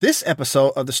This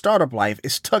episode of The Startup Life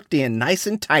is tucked in nice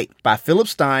and tight by Philip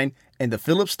Stein and the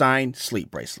Philip Stein Sleep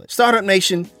Bracelet. Startup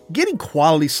Nation, getting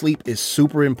quality sleep is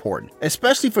super important,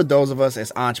 especially for those of us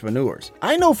as entrepreneurs.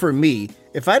 I know for me,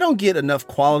 if I don't get enough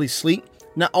quality sleep,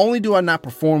 not only do I not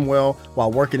perform well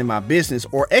while working in my business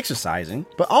or exercising,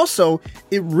 but also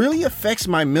it really affects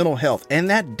my mental health and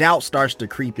that doubt starts to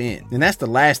creep in. And that's the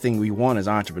last thing we want as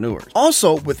entrepreneurs.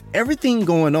 Also, with everything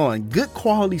going on, good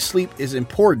quality sleep is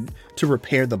important to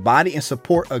repair the body and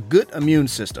support a good immune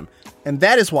system. And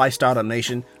that is why, Startup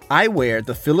Nation, I wear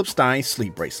the Philip Stein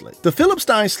Sleep Bracelet. The Philip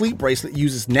Stein Sleep Bracelet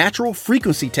uses natural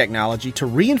frequency technology to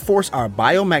reinforce our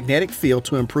biomagnetic field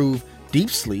to improve deep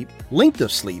sleep, length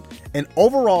of sleep, and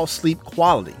overall sleep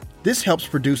quality. This helps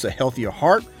produce a healthier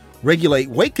heart, regulate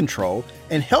weight control,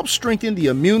 and helps strengthen the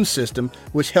immune system,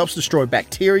 which helps destroy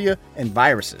bacteria and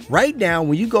viruses. Right now,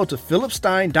 when you go to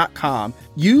philipstein.com,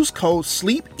 use code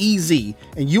SLEEPEZ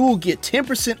and you will get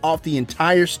 10% off the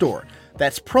entire store.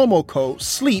 That's promo code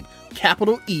SLEEP,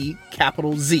 capital E,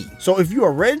 capital Z. So if you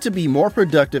are ready to be more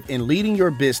productive in leading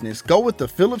your business, go with the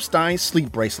Philip Stein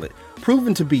Sleep Bracelet,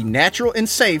 proven to be natural and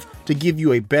safe to give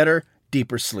you a better,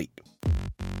 deeper sleep.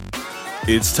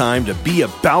 It's time to be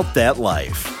about that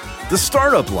life, the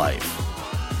startup life.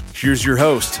 Here's your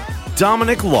host,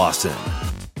 Dominic Lawson.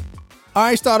 All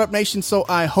right, Startup Nation, so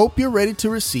I hope you're ready to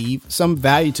receive some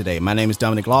value today. My name is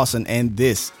Dominic Lawson, and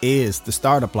this is The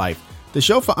Startup Life, the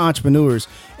show for entrepreneurs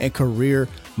and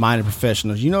career-minded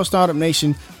professionals. You know, Startup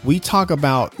Nation, we talk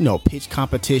about, pitch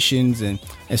competitions and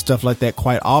stuff like that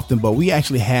quite often, but we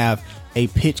actually have a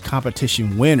pitch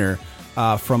competition winner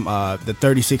from the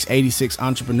 3686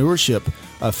 Entrepreneurship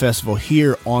Festival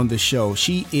here on the show.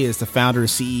 She is the founder and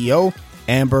CEO,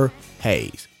 Amber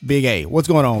Hayes. Big A, what's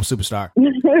going on, superstar?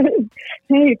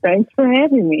 Hey, thanks for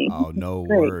having me. Oh, no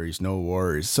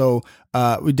worries. So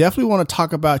we definitely want to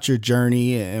talk about your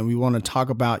journey and we want to talk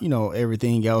about,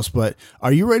 everything else. But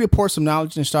are you ready to pour some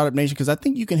knowledge in Startup Nation? Because I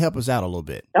think you can help us out a little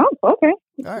bit. Oh, okay.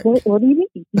 All right. What do you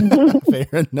need?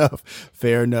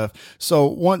 Fair enough.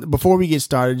 So before we get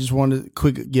started, just want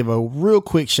to give a real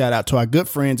quick shout out to our good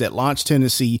friends at Launch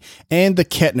Tennessee and the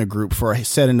Kettner Group for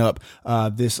setting up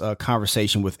this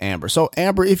conversation with Amber. So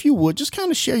Amber, if you would just kind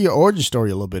of share your origin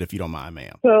story a little bit, if you don't mind,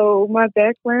 ma'am. So my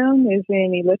background is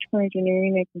in electrical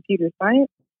engineering and computer science.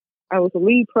 I was a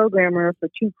lead programmer for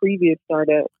two previous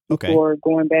startups before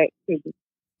going back to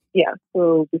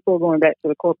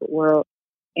the corporate world.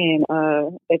 And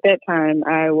at that time,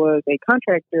 I was a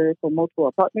contractor for multiple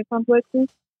apartment complexes,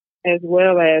 as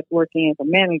well as working as a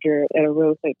manager at a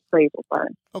real estate appraisal firm.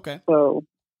 Okay. So,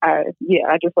 I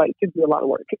just like to do a lot of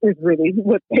work. Is really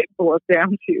what it boils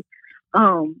down to.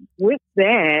 With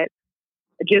that,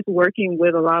 just working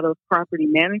with a lot of property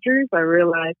managers, I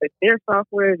realized that their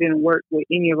software didn't work with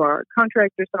any of our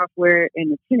contractor software,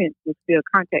 and the tenants would still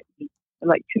contact me at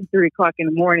like 2, 3 o'clock in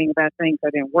the morning about things I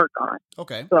didn't work on.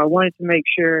 Okay. So I wanted to make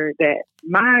sure that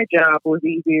my job was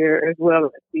easier as well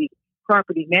as the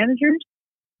property managers.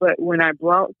 But when I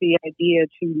brought the idea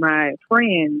to my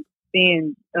friend,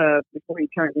 then before he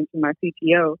turned into my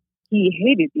CTO, he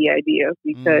hated the idea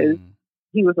because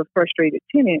he was a frustrated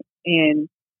tenant, and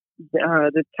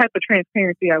the type of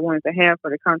transparency I wanted to have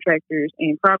for the contractors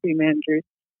and property managers,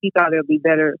 he thought it would be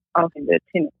better off in the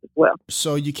tenants as well.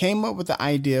 So you came up with the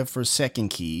idea for Second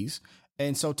Keys.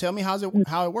 And so tell me how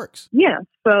it works. Yeah.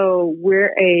 So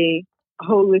we're a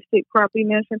holistic property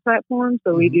management platform.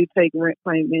 So we do take rent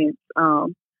payments,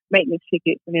 maintenance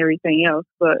tickets and everything else.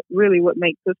 But really what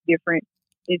makes us different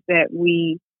is that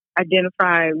we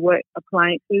identify what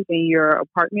appliances in your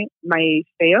apartment may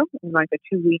fail in like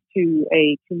a 2-week to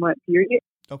a 2-month period.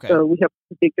 Okay. So we help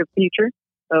predict the future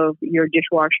of your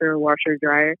dishwasher, washer,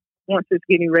 dryer. Once it's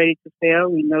getting ready to fail,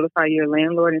 we notify your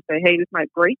landlord and say, hey, this might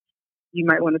break. You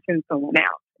might want to send someone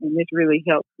out. And this really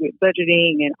helps with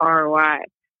budgeting and ROI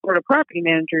for the property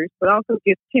managers, but also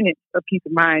gives tenants a peace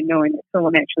of mind knowing that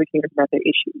someone actually cares about their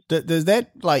issues. Does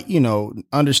that,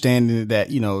 understanding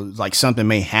that, like something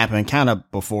may happen kind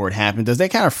of before it happens, does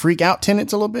that kind of freak out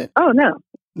tenants a little bit? Oh, no.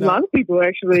 A lot of people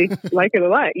actually like it a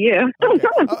lot. Yeah. Okay.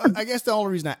 I guess the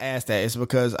only reason I asked that is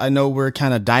because I know we're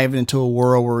kind of diving into a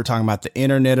world where we're talking about the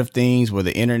Internet of Things, where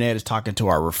the Internet is talking to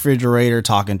our refrigerator,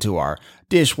 talking to our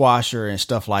dishwasher and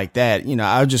stuff like that.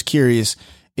 I was just curious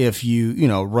if you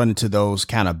run into those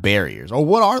kind of barriers,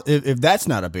 or if that's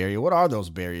not a barrier, what are those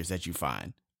barriers that you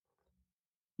find?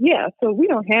 Yeah, so we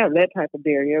don't have that type of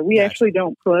barrier. We actually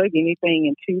don't plug anything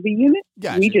into the unit.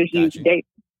 We just use data.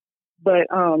 But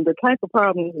the type of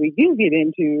problems we do get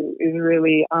into is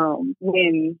really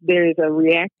when there's a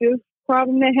reactive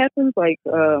problem that happens, like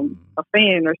a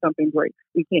fan or something breaks.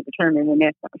 We can't determine when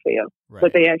that's going to fail, Right.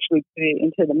 but they actually put it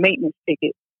into the maintenance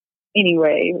ticket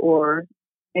anyway,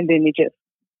 and then it just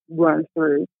runs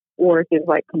through. Or if it's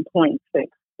like complaints that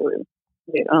go through.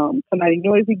 Somebody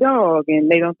noisy dog, and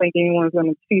they don't think anyone's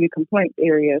going to see the complaints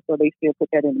area, so they still put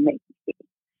that in the maintenance ticket.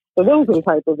 So those are the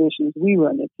type of issues we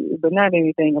run into, but not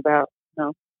anything about,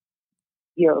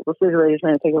 your refrigerator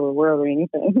trying to take over the world or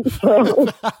anything. So.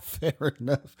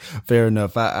 Fair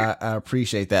enough. I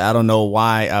appreciate that. I don't know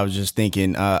why. I was just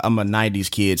thinking, I'm a 90s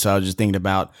kid, so I was just thinking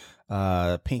about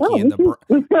Pinky and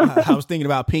the I was thinking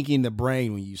about Pinky and the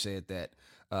Brain when you said that.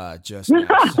 Just now.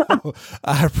 So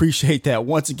I appreciate that.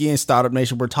 Once again, Startup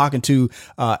Nation, we're talking to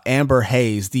Amber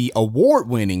Hayes, the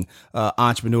award-winning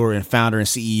entrepreneur and founder and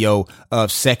CEO of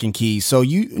Second Keys. So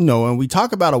and we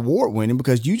talk about award-winning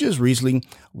because you just recently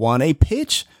won a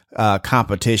pitch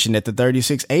competition at the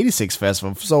 3686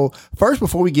 Festival. So first,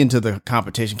 before we get into the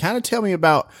competition, kind of tell me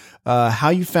about how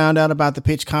you found out about the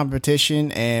pitch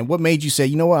competition and what made you say,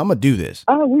 you know what, I'm going to do this.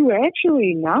 We were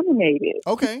actually nominated.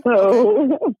 Okay.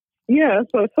 So... Okay. Yeah,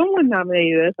 so someone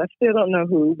nominated us. I still don't know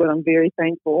who, but I'm very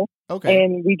thankful. Okay.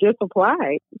 And we just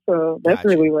applied. So that's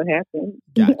really what happened.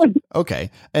 Gotcha.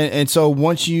 Okay. And so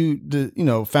once you,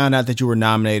 found out that you were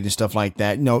nominated and stuff like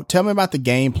that, tell me about the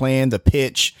game plan, the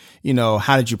pitch,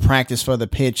 how did you practice for the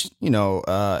pitch,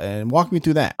 and walk me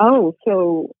through that. Oh,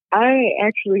 so I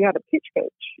actually got a pitch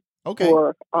coach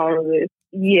for all of this.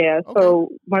 Yeah. Okay. So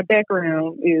my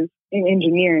background is in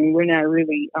engineering. We're not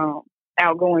really,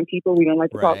 outgoing people. We don't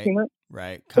like to talk too much.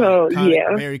 Right.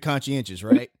 Yeah. Very conscientious,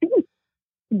 right?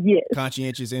 Yes.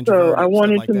 Conscientious, introverted. So I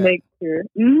wanted to make sure.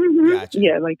 Mm-hmm. Gotcha.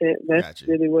 Yeah, like that. That's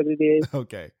really what it is.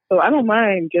 Okay. So I don't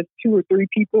mind just 2 or 3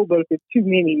 people, but if it's too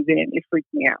many, then it freaks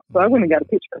me out. So I went and got a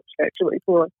pitch coach actually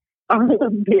for all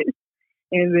of this.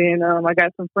 And then I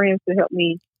got some friends to help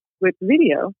me with the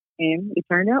video, and it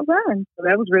turned out fine. So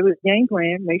that was really the game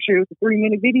plan. Make sure it was a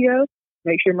 3-minute video.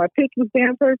 Make sure my pitch was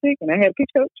damn perfect, and I had a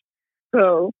pitch coach.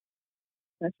 So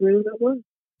that's really what it was.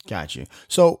 Got you.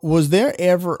 So was there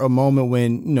ever a moment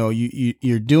when,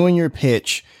 you're doing your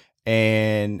pitch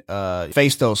and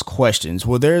face those questions?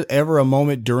 Was there ever a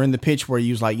moment during the pitch where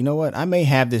you was like, you know what, I may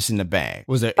have this in the bag?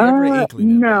 Was there ever an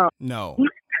inkling? No.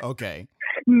 Okay.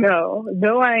 No.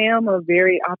 Though I am a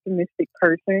very optimistic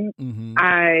person,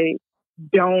 I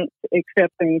don't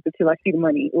accept things until I see the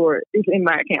money or it's in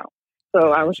my account.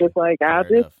 So I was just like, I'll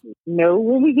just know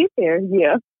when we get there.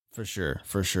 Yeah. For sure.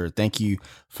 Thank you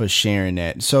for sharing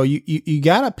that. So you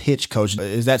got a pitch coach.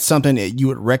 Is that something that you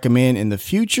would recommend in the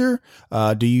future?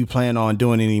 Do you plan on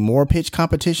doing any more pitch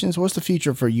competitions? What's the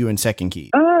future for you and Second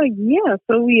Keys? Yeah.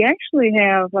 So we actually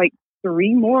have like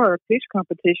 3 more pitch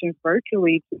competitions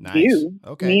virtually to do.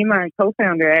 Okay. Me and my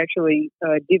co-founder actually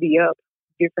divvy up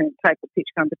different types of pitch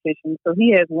competitions. So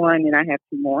he has 1 and I have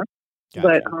 2 more.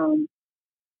 Gotcha. But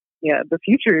the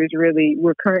future is really,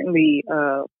 we're currently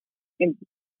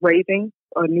raising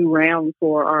a new round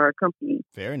for our company.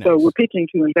 Very nice. So we're pitching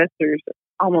to investors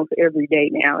almost every day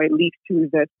now, at least 2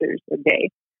 investors a day.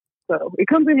 So it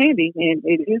comes in handy and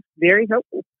it is very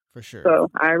helpful. For sure. So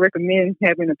I recommend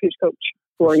having a pitch coach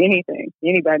for anything.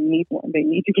 Anybody needs one. They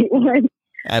need to get one.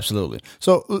 Absolutely.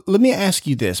 So let me ask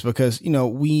you this, because,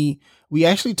 we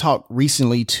actually talked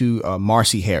recently to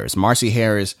Marcy Harris. Marcy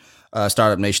Harris,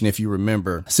 Startup Nation, if you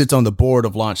remember, sits on the board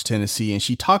of Launch Tennessee, and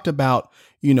she talked about,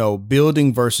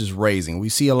 building versus raising. We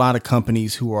see a lot of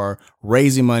companies who are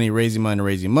raising money,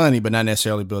 but not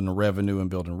necessarily building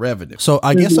revenue. So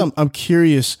I guess I'm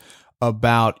curious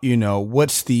about,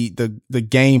 what's the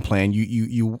game plan?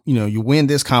 You win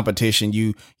this competition,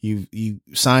 you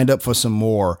signed up for some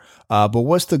more, but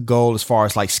what's the goal as far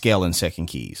as like scaling Second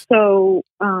Keys? So,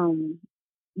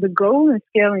 the goal in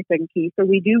scaling Second Keys, so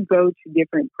we do go to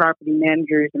different property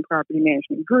managers and property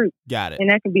management groups. Got it. And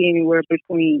that can be anywhere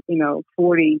between,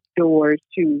 40 doors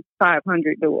to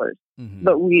 500 doors. Mm-hmm.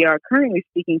 But we are currently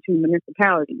speaking to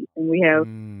municipalities, and we have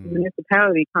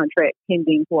municipality contract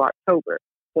pending for October.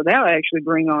 So that'll actually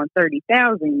bring on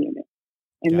 30,000 units,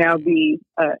 and that'll be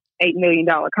 $8 million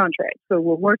contract. So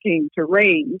we're working to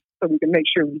raise so we can make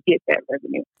sure we get that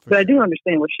revenue. But I do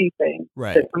understand what she's saying.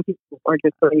 Right. That some people are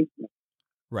just raising it.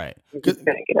 Right. Just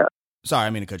back it up. Sorry, I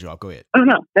mean to cut you off. Go ahead. Oh,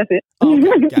 no, that's it.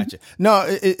 Okay, gotcha. No,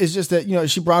 it's just that,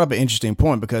 she brought up an interesting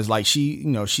point because like she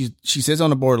sits on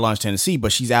the board of Launch Tennessee,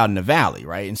 but she's out in the valley,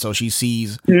 right? And so she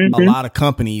sees a lot of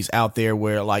companies out there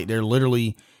where like they're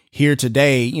literally here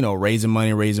today, raising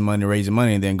money,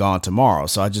 and then gone tomorrow.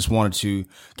 So I just wanted to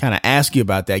kind of ask you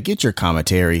about that, get your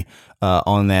commentary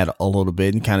on that a little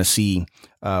bit and kind of see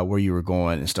where you were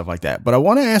going and stuff like that. But I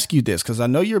want to ask you this, because I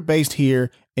know you're based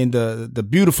here in the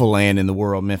beautiful land in the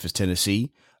world, Memphis,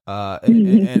 Tennessee.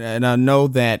 And I know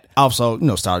that also,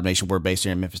 Startup Nation, we're based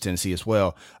here in Memphis, Tennessee as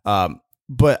well.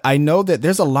 But I know that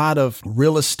there's a lot of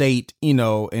real estate,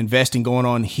 investing going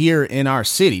on here in our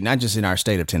city, not just in our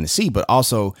state of Tennessee, but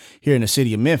also here in the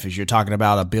city of Memphis. You're talking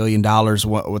about $1 billion,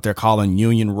 what they're calling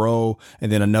Union Row,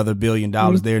 and then another $1 billion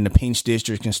there in the Pinch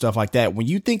District and stuff like that. When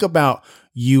you think about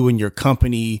you and your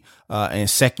company and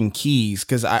Second Keys,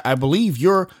 because I believe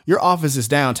your office is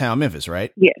downtown Memphis,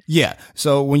 right? Yes. Yeah.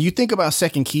 So when you think about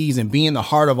Second Keys and being the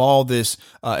heart of all this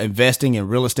investing in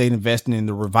real estate, investing in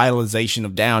the revitalization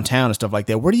of downtown and stuff like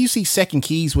that, where do you see Second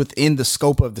Keys within the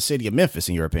scope of the city of Memphis,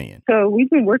 in your opinion? So we've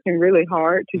been working really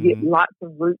hard to get lots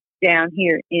of roots down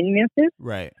here in Memphis.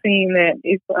 Right. Seeing that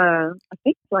it's, I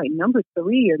think it's like number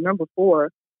 3 or number 4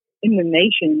 in the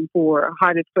nation for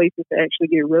hottest places to actually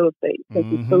get real estate because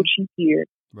it's so cheap here.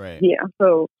 Right. Yeah.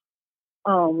 So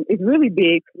it's really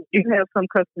big. You have some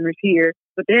customers here,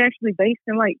 but they're actually based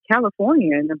in like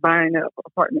California and they're buying up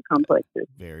apartment complexes.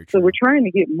 Very true. So we're trying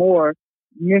to get more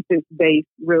Memphis-based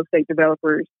real estate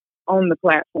developers on the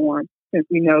platform, since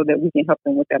we know that we can help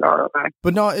them with that ROI.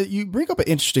 But no, you bring up an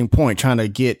interesting point, trying to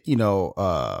get,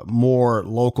 more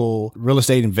local real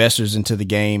estate investors into the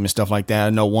game and stuff like that. I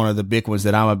know one of the big ones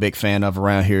that I'm a big fan of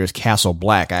around here is Castle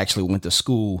Black. I actually went to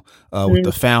school with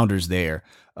the founders there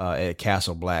at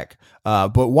Castle Black.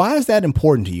 But why is that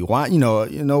important to you? Why,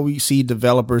 we see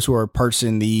developers who are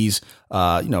purchasing these,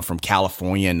 from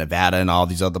California and Nevada and all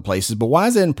these other places. But why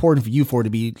is it important for you for it to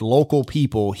be local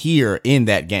people here in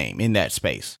that game, in that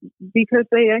space? Because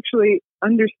they actually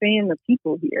understand the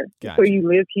people here. Gotcha. So you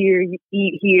live here, you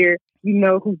eat here, you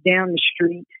know who's down the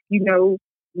street, you know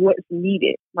what's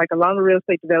needed. Like a lot of real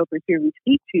estate developers here we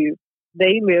speak to,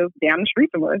 they live down the street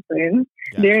from us and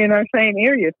they're in our same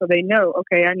area. So they know,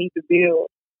 okay, I need to build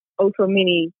so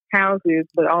many houses,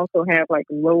 but also have like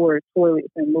lower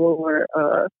toilets and lower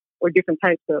or different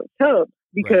types of tubs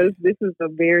because this is a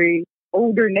very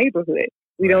older neighborhood.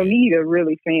 We don't need a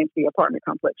really fancy apartment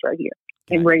complex right here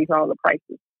and raise all the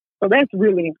prices. So that's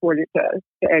really important to us,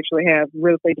 to actually have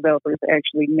real estate developers to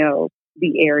actually know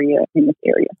the area in this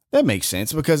area. That makes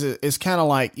sense, because it's kind of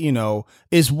like,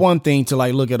 it's one thing to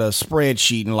like look at a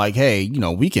spreadsheet and like, hey,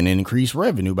 we can increase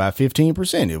revenue by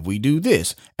 15% if we do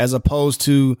this, as opposed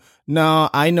to, no,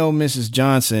 I know Mrs.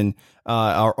 Johnson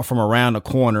are from around the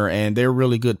corner and they're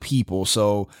really good people.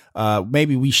 So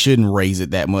maybe we shouldn't raise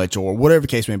it that much, or whatever the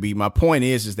case may be. My point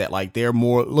is that like they're a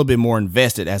little bit more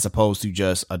invested as opposed to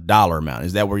just a dollar amount.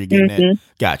 Is that where you're getting at?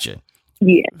 Gotcha.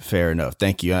 Yeah. Fair enough.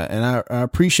 Thank you. And I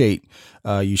appreciate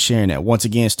you sharing that. Once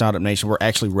again, Startup Nation, we're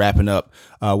actually wrapping up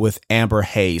with Amber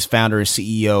Hayes, founder and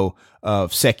CEO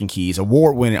of Second Keys,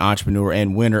 award-winning entrepreneur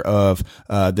and winner of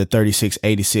the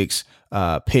 3686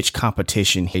 pitch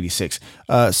competition 86.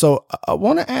 So I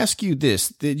want to ask you this.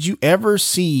 Did you ever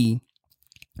see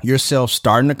yourself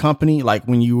starting a company, like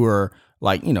when you were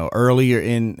like, earlier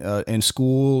in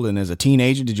school and as a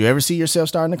teenager? Did you ever see yourself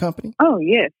starting a company? Oh,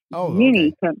 yes. Oh,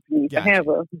 many companies. Gotcha. I have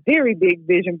a very big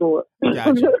vision board.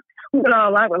 Gotcha. What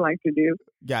all I would like to do.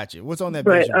 Gotcha. What's on that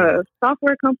but, vision board?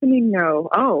 Software company, no.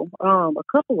 A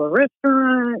couple of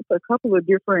restaurants, a couple of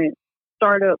different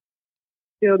startup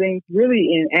buildings, really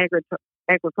in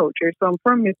agriculture. So I'm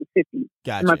from Mississippi.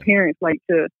 Gotcha. My parents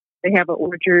they have an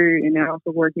orchard, and they're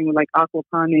also working with like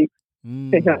aquaponics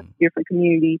to help different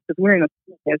communities, because we're in a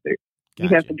food desert. Gotcha.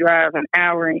 You have to drive an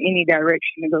hour in any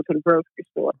direction to go to the grocery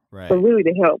store. Right. So really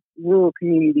to help rural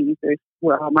communities is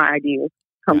where all my ideas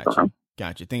come from.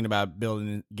 Gotcha. Thinking about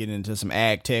getting into some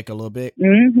ag tech a little bit.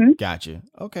 Mm-hmm. Gotcha.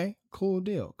 Okay. Cool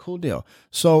deal.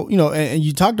 So, and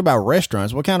you talked about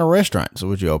restaurants. What kind of restaurants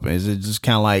would you open? Is it just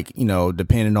kind of like,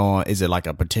 depending on, is it like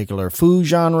a particular food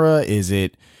genre? Is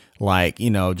it like,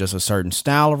 just a certain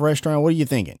style of restaurant? What are you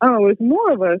thinking? Oh, it's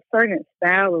more of a certain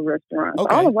style of restaurant.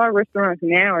 Okay. All of our restaurants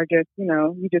now are just,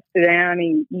 you just sit down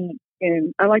and eat.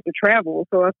 And I like to travel.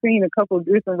 So I've seen a couple of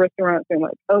different restaurants in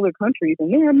like other countries,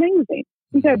 and they're amazing.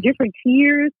 We have different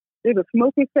tiers. There's a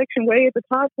smoking section way at the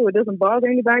top so it doesn't bother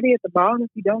anybody at the bottom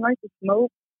if you don't like to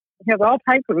smoke. We have all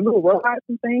types of little robots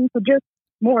and things. So just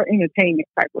more entertainment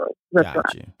type of restaurant.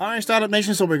 Gotcha. All right, Startup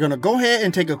Nation. So we're going to go ahead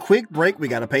and take a quick break. We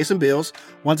got to pay some bills.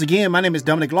 Once again, my name is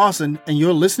Dominic Lawson, and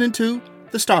you're listening to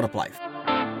The Startup Life.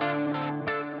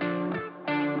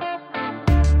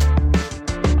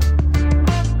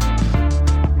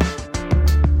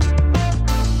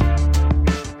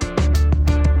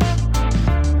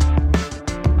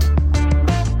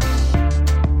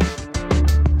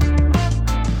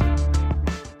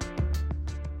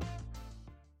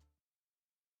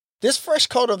 This fresh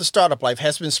coat of the startup life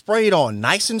has been sprayed on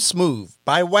nice and smooth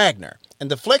by Wagner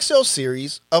and the Flexo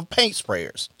series of paint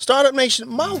sprayers. Startup Nation,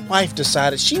 my wife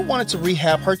decided she wanted to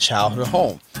rehab her childhood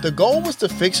home. The goal was to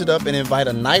fix it up and invite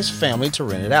a nice family to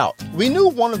rent it out. We knew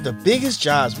one of the biggest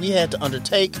jobs we had to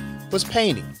undertake was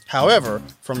painting. However,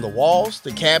 from the walls,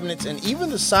 the cabinets, and even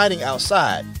the siding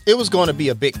outside, it was going to be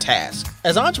a big task.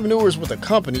 As entrepreneurs with a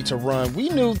company to run, we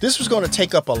knew this was going to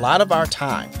take up a lot of our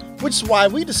time, which is why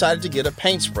we decided to get a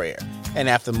paint sprayer. And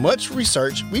after much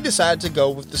research, we decided to go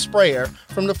with the sprayer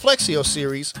from the Flexio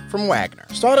series from Wagner.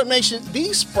 Startup Nation,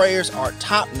 these sprayers are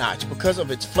top-notch because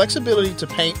of its flexibility to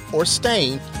paint or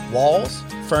stain walls,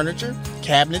 furniture,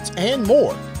 cabinets, and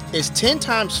more. It's 10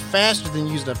 times faster than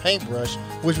using a paintbrush,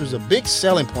 which was a big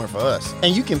selling point for us.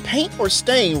 And you can paint or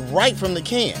stain right from the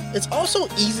can. It's also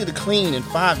easy to clean in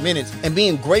 5 minutes, and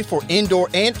being great for indoor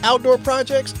and outdoor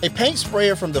projects, a paint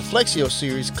sprayer from the Flexio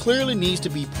series clearly needs to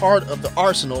be part of the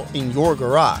arsenal in your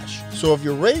garage. So if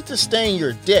you're ready to stain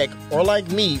your deck, or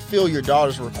like me, fill your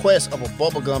daughter's request of a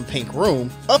bubblegum pink room,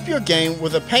 up your game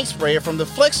with a paint sprayer from the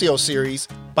Flexio series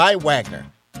by Wagner.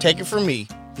 Take it from me,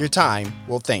 your time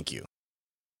will thank you.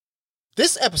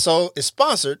 This episode is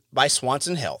sponsored by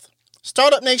Swanson Health.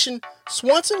 Startup Nation,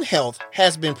 Swanson Health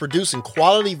has been producing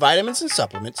quality vitamins and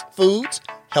supplements, foods,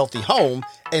 healthy home,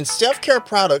 and self-care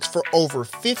products for over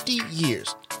 50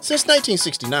 years. Since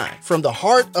 1969, from the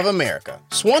heart of America,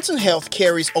 Swanson Health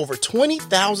carries over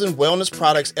 20,000 wellness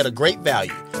products at a great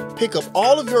value. Pick up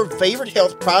all of your favorite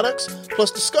health products, plus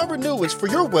discover new ones for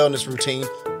your wellness routine,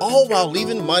 all while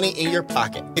leaving money in your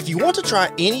pocket. If you want to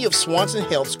try any of Swanson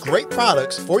Health's great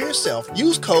products for yourself,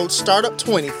 use code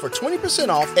STARTUP20 for 20%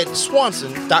 off at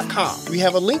swanson.com. We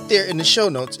have a link there in the show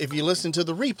notes if you listen to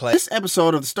the replay. This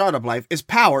episode of The Startup Life is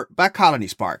powered by Colony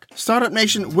Spark. Startup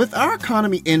Nation, with our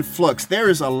economy in flux, there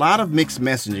is a lot of mixed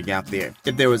messaging out there.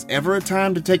 If there was ever a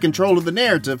time to take control of the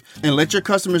narrative and let your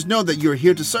customers know that you're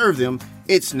here to serve them,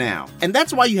 it's now. And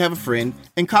that's why you have a friend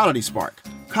in Colony Spark.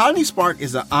 Colony Spark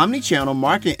is an omni-channel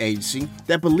marketing agency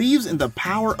that believes in the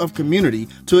power of community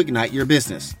to ignite your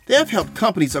business. They have helped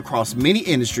companies across many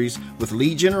industries with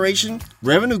lead generation,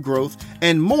 revenue growth,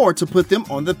 and more to put them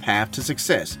on the path to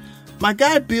success. My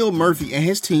guy Bill Murphy and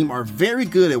his team are very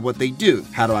good at what they do.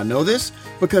 How do I know this?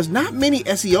 Because not many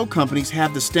SEO companies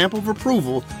have the stamp of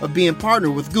approval of being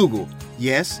partnered with Google.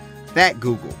 Yes, that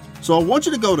Google. So I want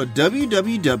you to go to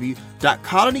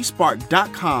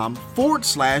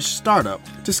www.colonyspark.com/startup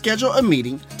to schedule a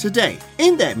meeting today.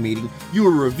 In that meeting, you will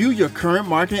review your current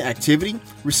marketing activity,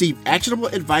 receive actionable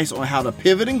advice on how to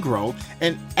pivot and grow,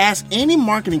 and ask any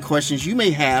marketing questions you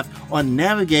may have on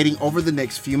navigating over the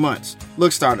next few months.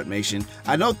 Look, Startup Nation,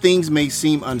 I know things may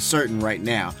seem uncertain right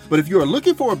now, but if you are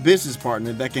looking for a business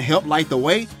partner that can help light the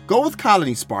way, go with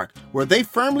Colony Spark, where they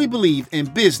firmly believe in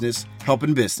business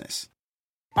helping business.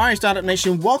 All right, Startup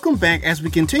Nation, welcome back as we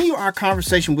continue our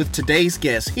conversation with today's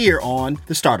guest here on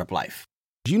The Startup Life.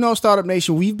 You know, Startup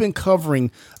Nation, we've been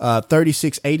covering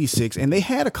 3686, and they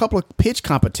had a couple of pitch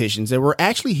competitions that were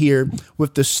actually here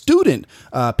with the student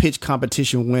pitch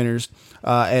competition winners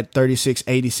at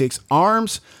 3686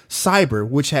 Arms Cyber,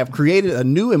 which have created a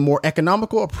new and more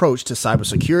economical approach to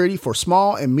cybersecurity for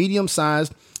small and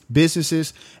medium-sized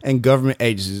businesses and government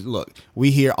agencies. Look,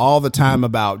 we hear all the time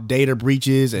about data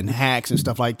breaches and hacks and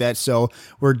stuff like that. So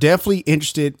we're definitely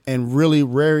interested and really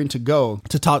raring to go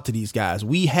to talk to these guys.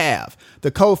 We have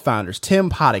the co-founders, Tim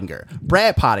Pottinger,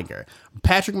 Brad Pottinger,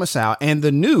 Patrick Massow, and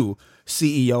the new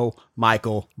CEO,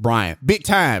 Michael Bryant. Big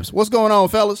times. What's going on,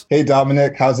 fellas? Hey,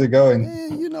 Dominic. How's it going?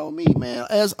 You know me, man.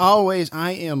 As always,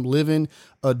 I am living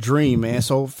a dream, man.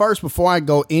 So first, before I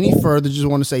go any further, just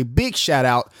want to say big shout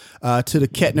out to the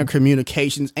Kettner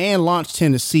Communications and Launch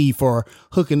Tennessee for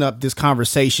hooking up this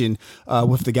conversation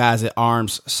with the guys at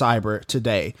Arms Cyber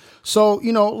today. So,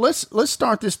 you know, let's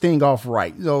start this thing off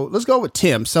right. So let's go with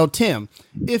Tim. So Tim,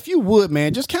 if you would,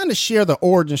 man, just kind of share the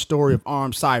origin story of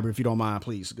Arms Cyber, if you don't mind,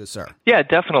 please, good sir. Yeah,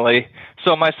 definitely.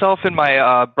 So myself and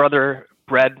my brother,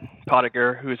 Brad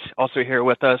Pottinger, who's also here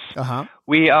with us,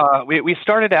 we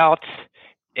started out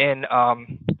in,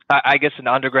 I guess, an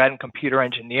undergrad in computer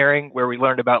engineering, where we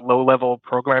learned about low-level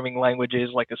programming languages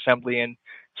like assembly and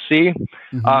C.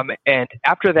 And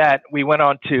after that, we went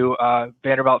on to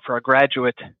Vanderbilt for our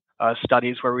graduate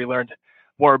studies, where we learned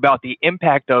more about the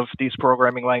impact of these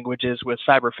programming languages with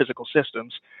cyber physical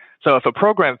systems. So if a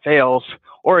program fails,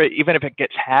 or even if it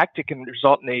gets hacked, it can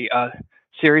result in a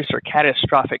serious or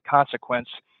catastrophic consequence.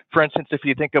 For instance, if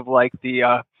you think of like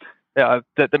the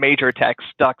major attack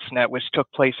Stuxnet, which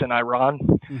took place in Iran,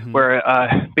 where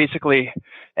basically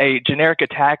a generic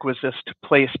attack was just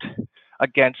placed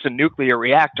against a nuclear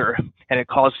reactor, and it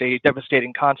caused a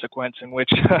devastating consequence in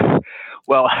which,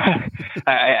 well,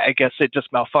 I guess it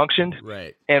just malfunctioned.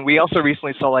 Right. And we also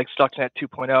recently saw like Stuxnet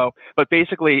 2.0, but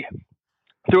basically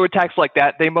through attacks like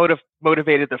that, they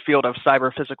motivated the field of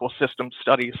cyber physical systems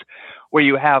studies, where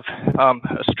you have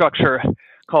a structure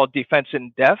called defense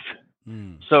in depth.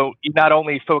 So you not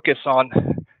only focus on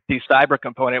the cyber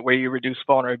component where you reduce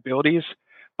vulnerabilities,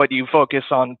 but you focus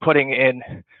on putting in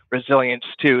resilience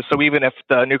too. So even if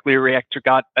the nuclear reactor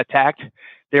got attacked,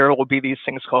 there will be these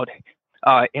things called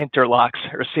interlocks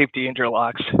or safety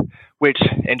interlocks, which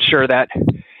ensure that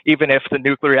even if the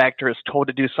nuclear reactor is told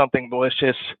to do something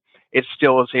malicious, it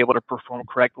still is able to perform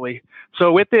correctly.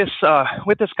 So with this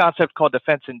concept called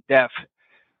defense in depth,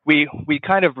 we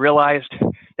kind of realized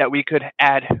that we could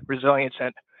add resilience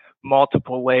at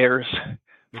multiple layers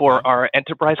for our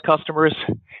enterprise customers.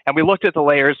 And we looked at the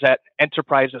layers that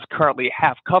enterprises currently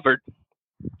have covered.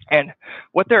 And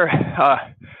what they're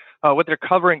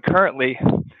covering currently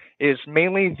is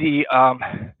mainly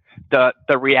the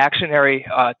reactionary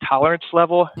tolerance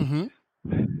level.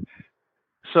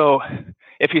 So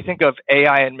if you think of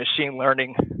AI and machine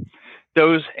learning,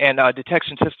 those and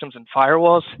detection systems and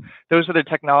firewalls, those are the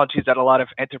technologies that a lot of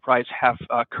enterprise have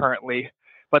currently.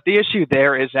 But the issue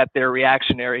there is that they're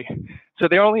reactionary. So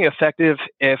they're only effective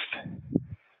if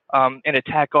an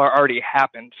attack already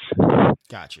happens.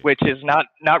 Gotcha. Which is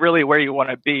not really where you want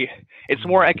to be. It's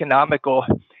more economical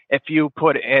if you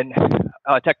put in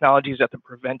technologies at the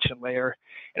prevention layer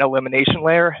and elimination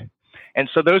layer. And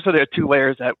so those are the two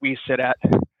layers that we sit at.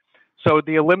 So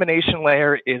the elimination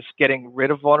layer is getting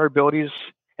rid of vulnerabilities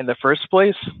in the first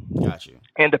place. Gotcha.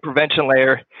 And the prevention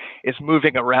layer is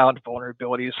moving around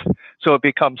vulnerabilities. So it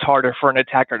becomes harder for an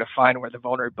attacker to find where the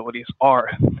vulnerabilities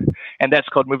are. And that's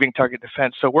called moving target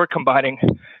defense. So we're combining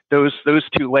those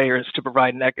two layers to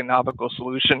provide an economical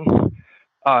solution.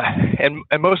 And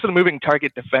most of the moving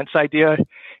target defense idea,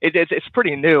 it's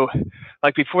pretty new.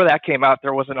 Like before that came out,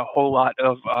 there wasn't a whole lot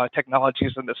of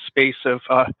technologies in the space of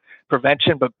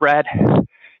prevention, but Brad,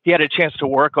 he had a chance to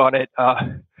work on it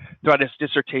throughout his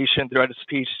dissertation, throughout his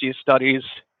PhD studies,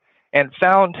 and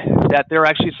found that there are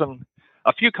actually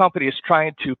a few companies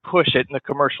trying to push it in the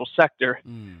commercial sector,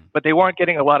 but they weren't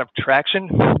getting a lot of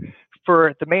traction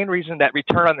for the main reason that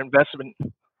return on investment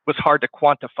was hard to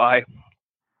quantify.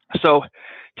 So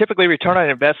typically return on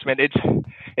investment,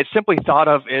 it's simply thought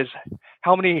of as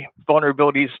how many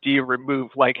vulnerabilities do you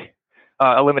remove, like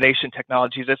elimination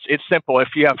technologies. It's simple. If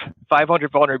you have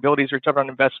 500 vulnerabilities, return on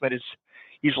investment is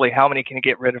usually how many can you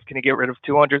get rid of? Can you get rid of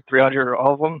 200, 300, or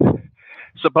all of them?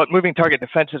 So, but moving target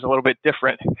defense is a little bit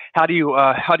different. How do you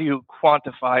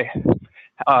quantify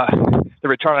the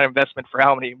return on investment for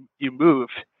how many you move?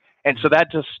 And so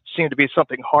that just seemed to be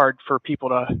something hard for people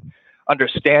to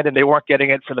understand, and they weren't getting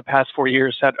it for the past 4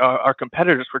 years that our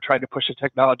competitors were trying to push the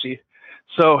technology.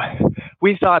 So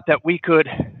we thought that we could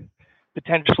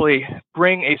potentially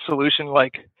bring a solution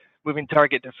like moving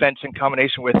target defense in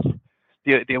combination with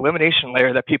the elimination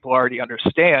layer that people already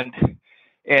understand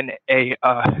in a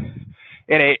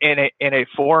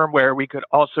form where we could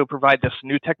also provide this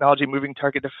new technology, moving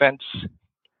target defense,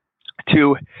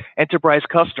 to enterprise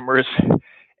customers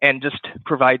and just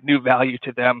provide new value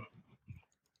to them.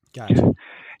 Gotcha.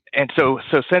 And so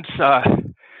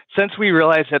since we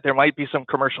realized that there might be some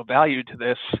commercial value to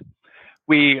this,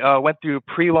 we went through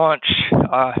pre-launch.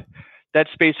 That's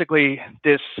basically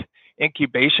this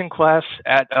incubation class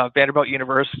at Vanderbilt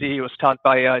University. It was taught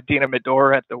by Dina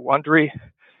Medor at the Wondery,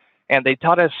 and they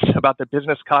taught us about the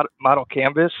business model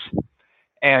canvas,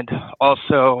 and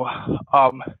also,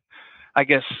 I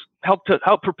guess, help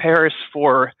prepare us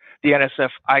for the NSF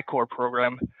I-Core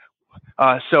program.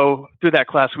 So through that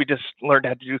class, we just learned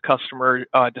how to do customer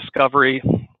discovery.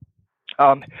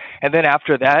 And then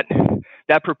after that,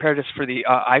 that prepared us for the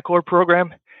I-Core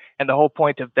program. And the whole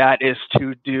point of that is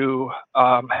to do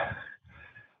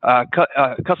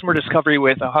customer discovery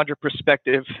with 100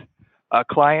 prospective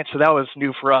clients. So that was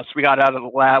new for us. We got out of the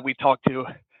lab. We talked to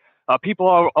people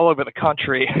all over the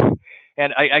country.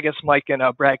 And I guess Mike and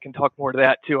Brad can talk more to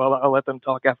that too. I'll let them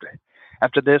talk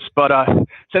after this. But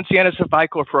since the NSF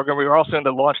I-Core program, we were also in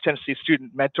the Launch Tennessee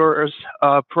Student Mentors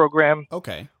program.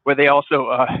 Okay. Where they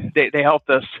also they helped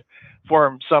us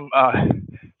form some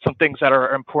things that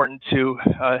are important to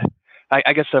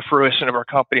I guess the fruition of our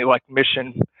company, like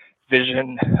mission,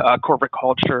 vision, corporate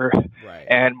culture, right,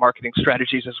 and marketing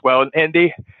strategies as well. And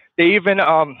they even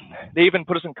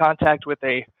put us in contact with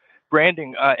a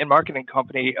branding and marketing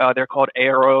company. They're called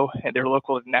ARO, and they're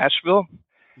local in Nashville.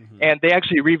 Mm-hmm. And they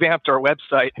actually revamped our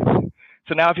website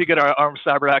So now if you go to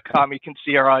armcyber.com, you can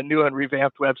see our new and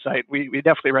revamped website. We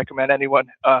definitely recommend anyone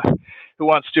who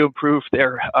wants to improve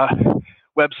their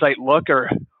website look or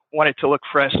want it to look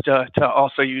fresh to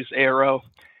also use ARO.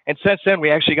 And since then,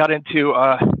 we actually got into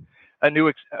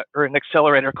an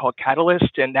accelerator called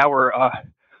Catalyst, and now we're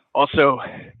also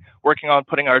working on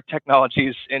putting our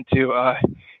technologies into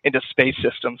space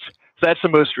systems. So that's the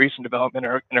most recent development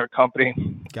in our company.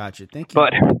 Gotcha. Thank you.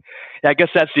 But yeah, I guess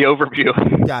that's the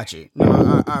overview. Gotcha.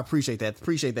 No, I appreciate that.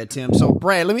 Appreciate that, Tim. So,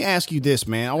 Brad, let me ask you this,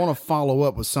 man. I want to follow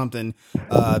up with something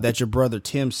that your brother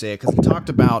Tim said, because he talked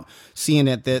about seeing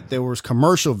that there was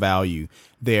commercial value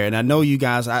there. And I know you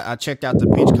guys, I checked out the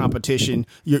pitch competition.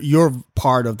 You're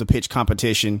part of the pitch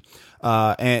competition.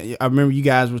 And I remember you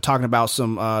guys were talking about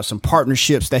some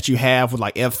partnerships that you have with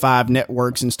like F5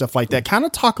 networks and stuff like that. Kind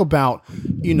of talk about,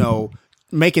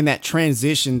 making that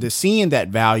transition to seeing that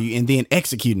value and then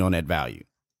executing on that value.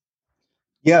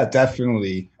 Yeah,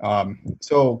 definitely.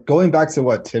 So going back to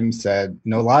what Tim said,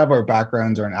 a lot of our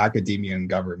backgrounds are in academia and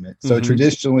government. So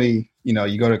traditionally,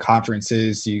 you go to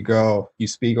conferences, you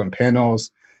speak on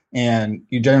panels, and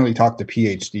you generally talk to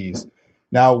PhDs.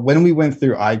 Now, when we went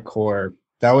through I-Corps,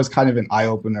 that was kind of an eye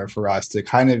opener for us to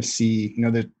kind of see,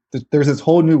 there's this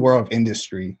whole new world of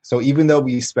industry. So even though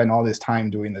we spend all this time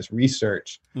doing this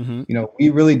research, we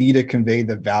really need to convey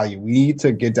the value. We need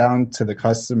to get down to the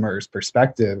customer's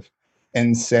perspective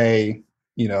and say,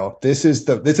 this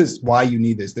is why you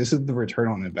need this. This is the return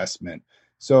on investment.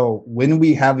 So when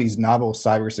we have these novel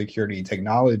cybersecurity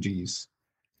technologies,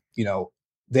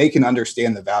 they can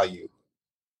understand the value.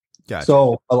 Gotcha.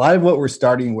 So a lot of what we're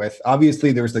starting with,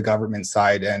 obviously there's the government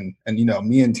side, and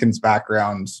me and Tim's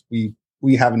backgrounds,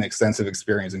 we have an extensive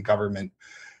experience in government.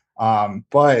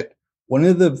 But one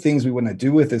of the things we want to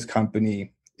do with this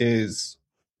company is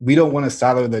we don't want to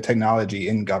silo the technology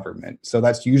in government. So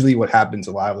that's usually what happens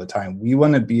a lot of the time. We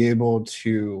want to be able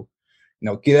to,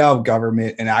 get out of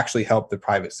government and actually help the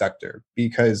private sector.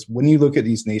 Because when you look at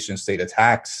these nation state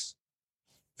attacks,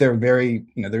 they're very,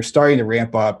 they're starting to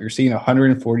ramp up. You're seeing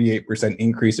 148%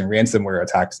 increase in ransomware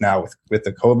attacks now with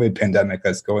the COVID pandemic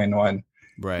that's going on.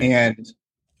 Right. And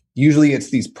usually it's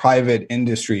these private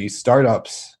industry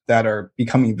startups that are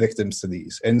becoming victims to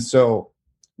these. And so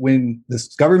when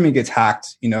this government gets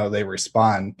hacked, they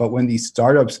respond. But when these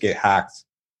startups get hacked,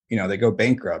 they go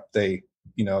bankrupt.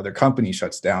 Their company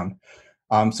shuts down.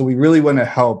 So we really want to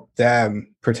help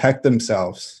them protect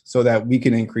themselves so that we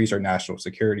can increase our national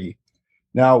security.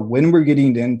 Now, when we're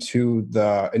getting into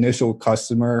the initial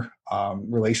customer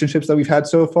relationships that we've had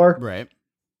so far, right,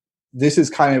 this is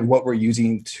kind of what we're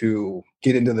using to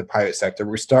get into the private sector.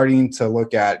 We're starting to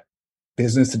look at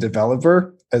business to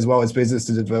developer as well as business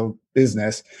to develop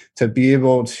business to be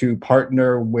able to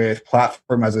partner with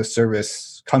platform as a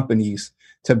service companies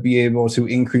to be able to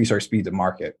increase our speed to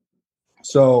market.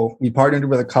 So we partnered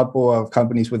with a couple of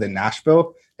companies within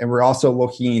Nashville, and we're also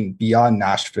looking beyond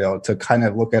Nashville to kind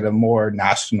of look at a more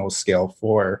national scale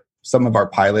for some of our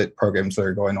pilot programs that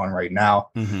are going on right now.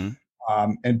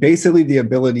 And basically the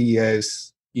ability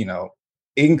is,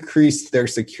 increase their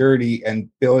security and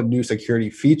build new security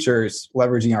features,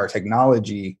 leveraging our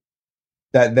technology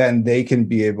that then they can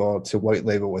be able to white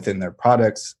label within their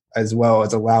products, as well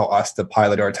as allow us to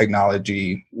pilot our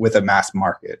technology with a mass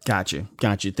market. Gotcha.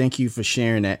 Thank you for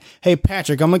sharing that. Hey,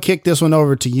 Patrick, I'm going to kick this one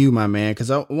over to you, my man,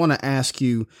 because I want to ask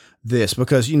you this,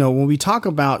 because, when we talk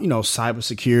about,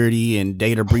 cybersecurity and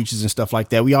data breaches and stuff like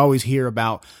that, we always hear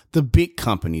about the big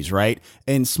companies, right?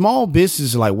 And small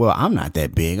businesses are like, well, I'm not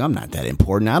that big. I'm not that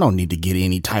important. I don't need to get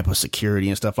any type of security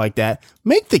and stuff like that.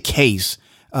 Make the case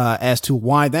as to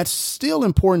why that's still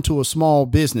important to a small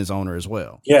business owner as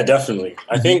well. Yeah, definitely.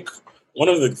 I think one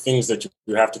of the things that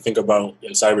you have to think about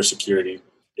in cybersecurity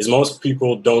is most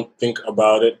people don't think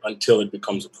about it until it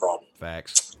becomes a problem.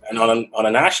 Facts. And on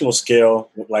a national scale,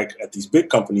 like at these big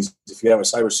companies, if you have a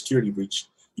cybersecurity breach,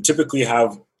 you typically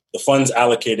have the funds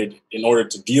allocated in order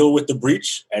to deal with the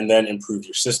breach and then improve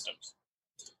your systems.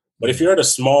 But if you're a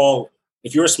small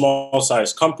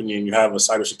size company and you have a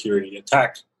cybersecurity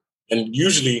attack, and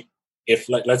usually, if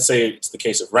let's say it's the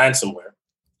case of ransomware,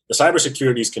 the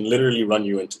cybersecurities can literally run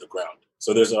you into the ground.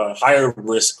 So there's a higher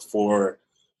risk for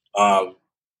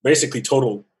basically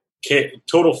total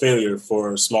failure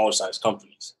for smaller size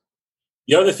companies.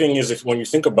 The other thing is, when you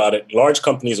think about it, large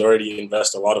companies already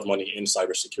invest a lot of money in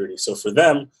cybersecurity. So for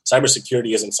them,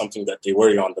 cybersecurity isn't something that they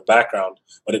worry on in the background,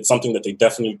 but it's something that they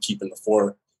definitely keep in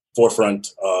the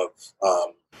forefront of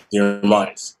their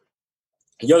minds.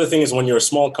 The other thing is, when you're a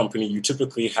small company, you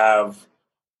typically have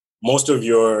most of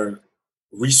your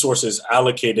resources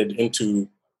allocated into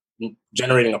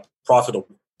generating a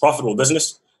profitable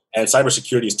business and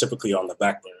cybersecurity is typically on the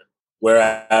back burner.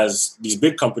 Whereas these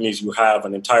big companies, you have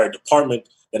an entire department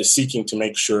that is seeking to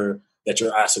make sure that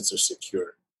your assets are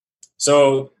secure.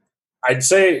 So I'd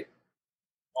say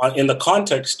in the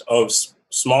context of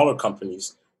smaller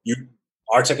companies,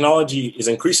 our technology is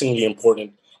increasingly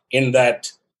important in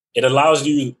that it allows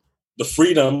you the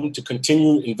freedom to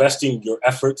continue investing your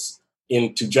efforts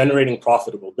into generating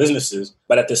profitable businesses,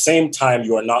 but at the same time,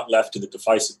 you are not left to the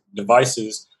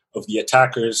devices of the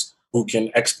attackers who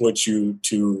can exploit you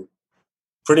to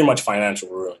pretty much financial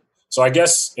ruin. So I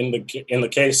guess in the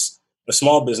case of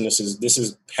small businesses, this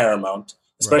is paramount,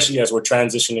 especially as we're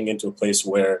transitioning into a place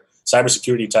where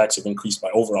cybersecurity attacks have increased by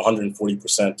over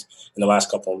 140% in the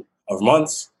last couple of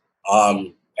months.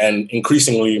 And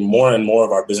increasingly, more and more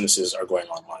of our businesses are going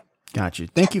online. Got you.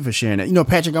 Thank you for sharing that.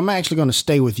 Patrick, I'm actually going to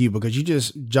stay with you because you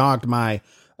just jogged my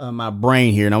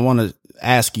brain here, and I want to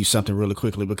ask you something really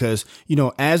quickly because,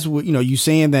 as you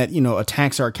saying that,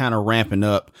 attacks are kind of ramping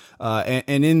up,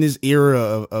 and in this era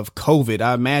of COVID,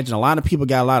 I imagine a lot of people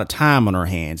got a lot of time on their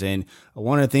hands. And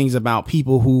one of the things about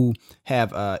people who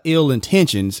have ill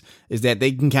intentions is that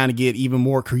they can kind of get even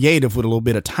more creative with a little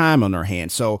bit of time on their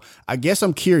hands. So I guess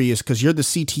I'm curious, because you're the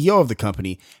CTO of the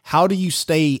company, how do you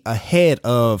stay ahead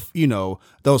of,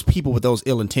 those people with those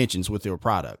ill intentions with your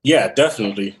product? Yeah,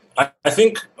 definitely. I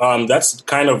think that's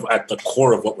kind of at the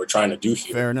core of what we're trying to do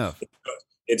here. Fair enough.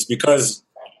 It's because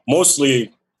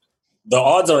mostly the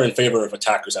odds are in favor of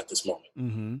attackers at this moment.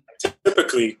 Mm-hmm.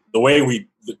 Typically, the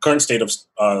current state of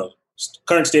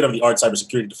the art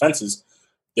cybersecurity defenses,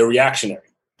 they're reactionary.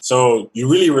 So you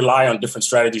really rely on different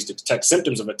strategies to detect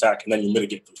symptoms of attack, and then you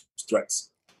mitigate those threats.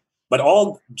 But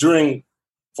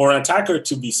for an attacker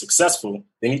to be successful,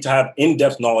 they need to have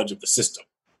in-depth knowledge of the system.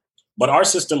 But our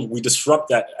system, we disrupt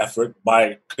that effort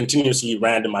by continuously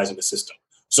randomizing the system.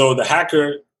 So the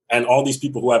hacker and all these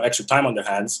people who have extra time on their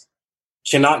hands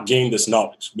cannot gain this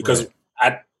knowledge, because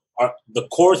the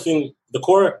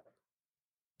core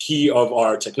key of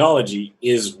our technology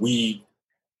is we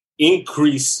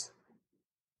increase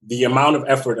the amount of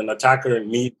effort an attacker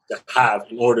needs to have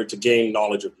in order to gain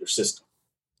knowledge of your system.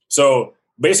 So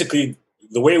basically,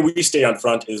 the way we stay on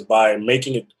front is by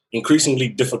making it increasingly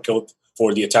difficult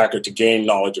for the attacker to gain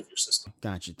knowledge of your system.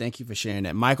 Gotcha. Thank you for sharing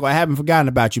that. Michael, I haven't forgotten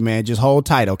about you, man. Just hold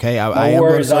tight, okay? No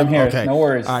worries, I'm here. Okay. No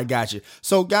worries. All right, gotcha.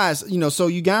 So, guys, so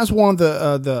you guys won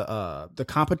the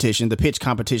competition, the pitch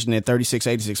competition at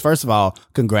 3686. First of all,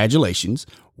 congratulations.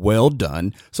 Well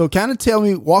done. So kind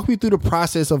of walk me through the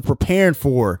process of preparing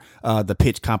for the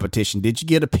pitch competition. Did you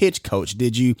get a pitch coach?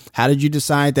 How did you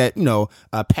decide that,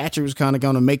 Patrick was kind of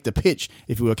going to make the pitch,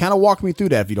 if you will? Kind of walk me through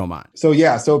that, if you don't mind.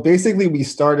 So basically we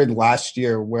started last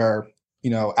year where,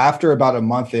 after about a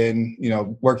month in,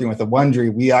 working with the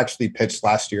Wondery, we actually pitched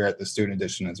last year at the student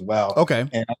edition as well. Okay.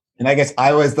 And I guess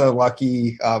I was the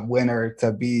lucky winner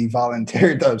to be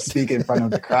volunteered to speak in front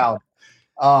of the crowd.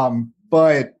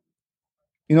 But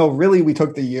really we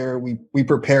took the year, we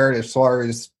prepared as far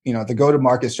as, the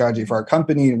go-to-market strategy for our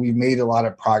company, and we've made a lot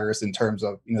of progress in terms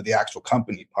of, the actual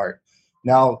company part.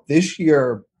 Now, this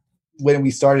year, when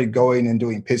we started going and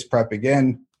doing pitch prep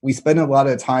again, we spent a lot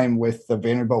of time with the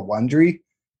Vanderbilt Wondery,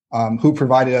 who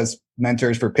provided us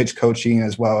mentors for pitch coaching,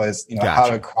 as well as, how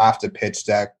to craft a pitch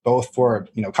deck, both for,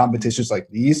 competitions like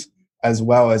these, as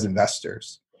well as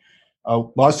investors.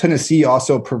 Laws Tennessee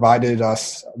also provided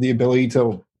us the ability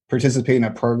to participate in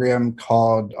a program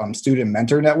called Student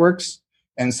Mentor Networks.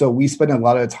 And so we spent a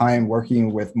lot of time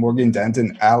working with Morgan Dent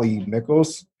and Allie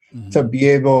Mickles to be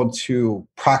able to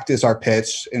practice our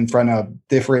pitch in front of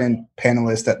different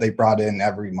panelists that they brought in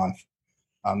every month.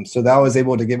 So that was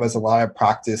able to give us a lot of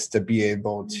practice to be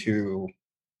able to,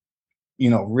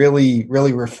 really,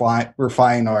 really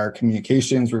refine our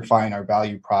communications, refine our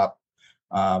value prop.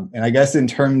 And I guess in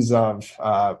terms of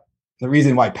the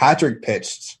reason why Patrick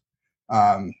pitched,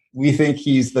 we think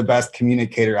he's the best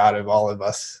communicator out of all of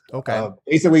us. Okay.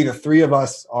 Basically, the three of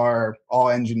us are all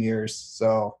engineers.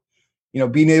 So,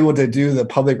 being able to do the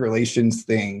public relations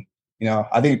thing,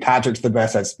 I think Patrick's the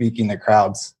best at speaking to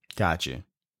crowds. Gotcha.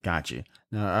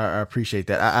 No, I appreciate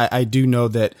that. I do know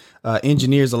that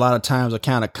engineers a lot of times are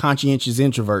kind of conscientious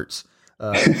introverts.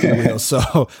 If you will.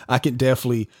 So I can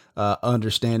definitely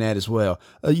understand that as well.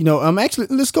 Actually,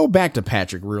 let's go back to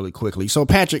Patrick really quickly. So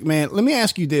Patrick, man, let me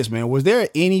ask you this, man. Was there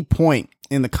at any point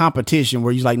in the competition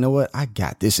where you're like, know what? I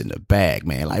got this in the bag,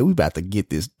 man. Like, we about to get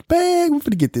this bag. We're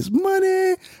going to get this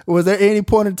money. Or was there any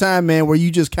point in time, man, where you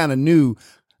just kind of knew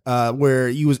where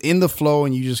you was in the flow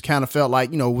and you just kind of felt like,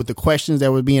 with the questions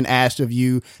that were being asked of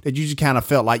you, that you just kind of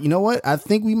felt like, you know what? I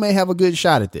think we may have a good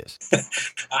shot at this.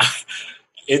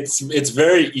 it's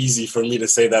very easy for me to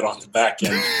say that on the back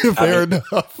end. Fair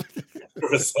enough.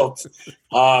 Results.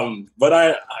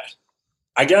 But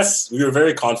I guess we were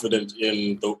very confident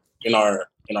in our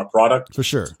product. For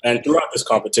sure. And throughout this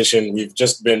competition, we've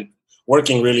just been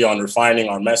working really on refining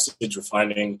our message,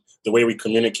 refining the way we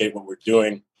communicate what we're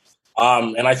doing.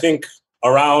 And I think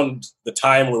around the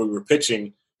time where we were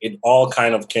pitching, it all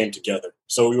kind of came together.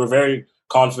 So we were very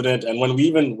confident. And when we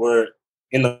even were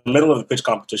in the middle of the pitch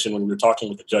competition, when we were talking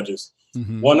with the judges,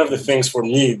 one of the things for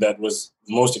me that was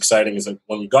most exciting is that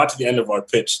when we got to the end of our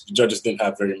pitch, the judges didn't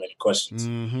have very many questions.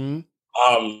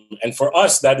 And for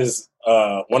us, that is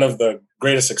one of the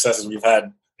greatest successes we've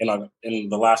had in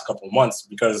the last couple of months,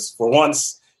 because for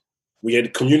once we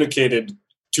had communicated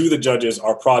to the judges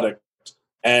our product.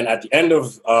 And at the end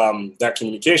of that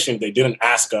communication, they didn't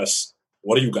ask us,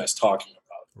 what are you guys talking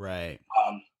about? Right.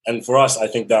 And for us, I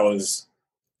think that was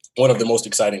one of the most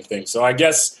exciting things. So I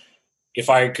guess if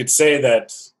I could say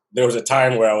that there was a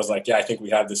time where I was like, yeah, I think we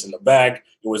have this in the bag,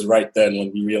 it was right then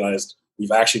when we realized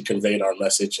we've actually conveyed our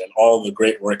message and all the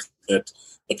great work that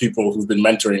the people who've been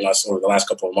mentoring us over the last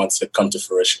couple of months had come to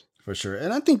fruition. For sure.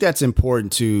 And I think that's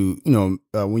important to,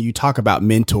 when you talk about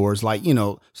mentors, like,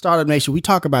 Startup Nation, we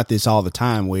talk about this all the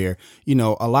time where,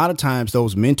 a lot of times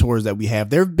those mentors that we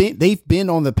have, they've been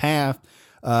on the path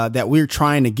that we're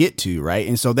trying to get to. Right.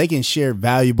 And so they can share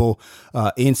valuable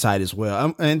insight as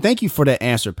well. And thank you for that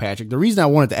answer, Patrick. The reason I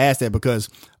wanted to ask that because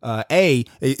A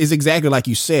is exactly like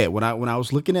you said. When I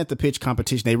was looking at the pitch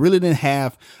competition, they really didn't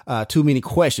have too many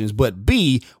questions. But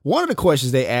B, one of the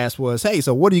questions they asked was, hey,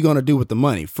 so what are you going to do with the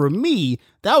money? For me,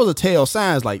 that was a tell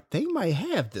signs like they might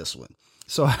have this one.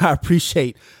 So I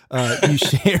appreciate you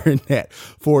sharing that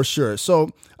for sure. So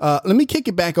let me kick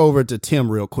it back over to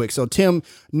Tim real quick. So Tim,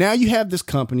 now you have this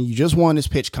company, you just won this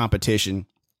pitch competition,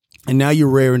 and now you're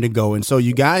raring to go. And so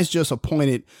you guys just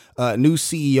appointed new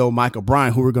CEO, Mike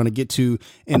O'Brien, who we're going to get to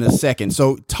in a second.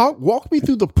 So walk me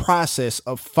through the process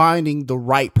of finding the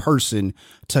right person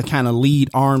to kind of lead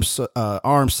Arm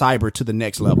Cyber to the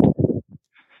next level.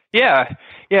 Yeah,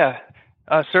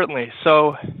 certainly.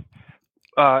 So,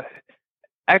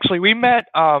 actually, we met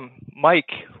Mike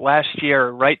last year,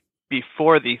 right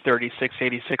before the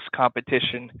 3686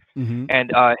 competition,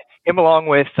 and him along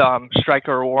with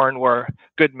Stryker Warren were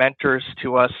good mentors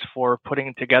to us for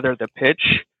putting together the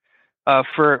pitch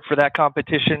for that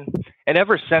competition. And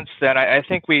ever since then, I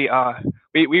think we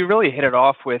really hit it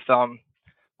off with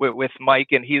Mike,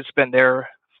 and he's been there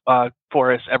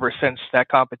for us ever since that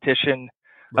competition.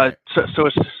 Right. So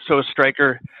is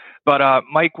Stryker, but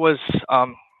Mike was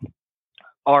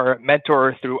our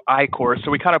mentor through iCore.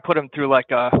 So we kind of put him through like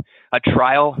a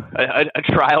trial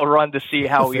run to see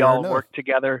how we all work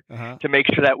together to make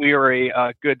sure that we were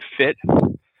a good fit.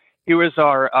 He was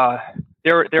our,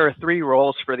 there are 3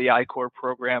 roles for the iCore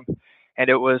program, and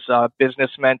it was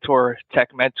business mentor,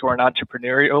 tech mentor, and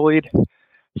entrepreneurial lead.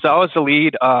 So I was the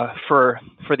lead for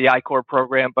the iCore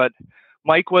program, but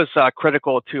Mike was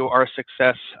critical to our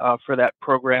success for that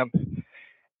program.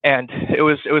 And it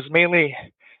was mainly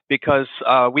because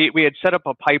we had set up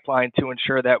a pipeline to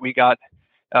ensure that we got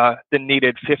the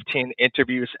needed 15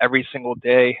 interviews every single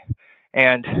day.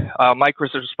 And Mike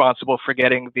was responsible for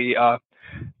getting the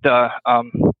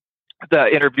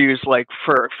interviews like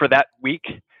for that week.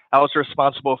 I was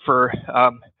responsible for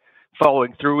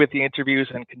following through with the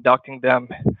interviews and conducting them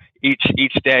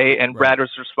each day. And Brad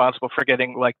was responsible for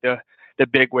getting like the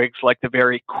big wigs, like the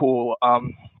very cool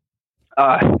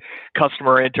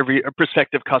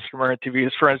prospective customer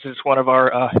interviews. For instance, one of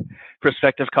our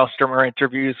prospective customer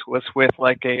interviews was with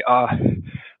like a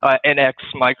NX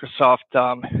Microsoft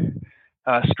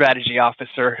strategy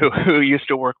officer who used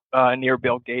to work near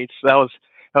Bill Gates. That was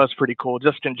pretty cool.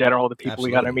 Just in general, the people we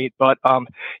got to meet. But so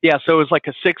it was like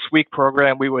a 6-week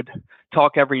program. We would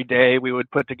talk every day. We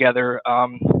would put together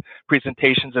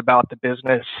presentations about the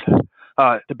business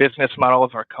model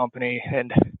of our company,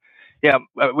 and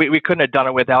we couldn't have done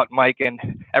it without Mike.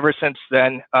 And ever since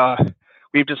then,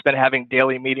 we've just been having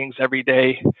daily meetings every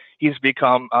day. He's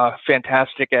become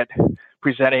fantastic at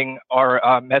presenting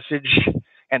our message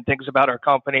and things about our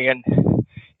company. And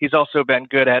he's also been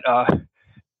good at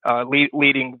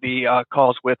leading the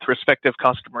calls with respective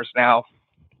customers now.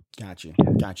 Gotcha.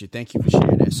 Thank you for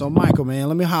sharing that. So Michael, man,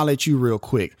 let me holler at you real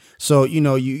quick. So,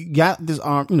 you got this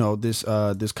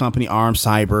this company Arm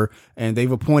Cyber, and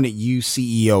they've appointed you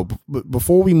CEO. But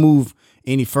before we move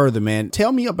any further, man,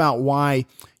 tell me about why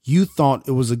you thought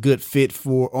it was a good fit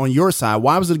on your side.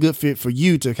 Why was it a good fit for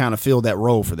you to kind of fill that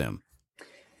role for them?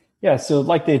 Yeah, so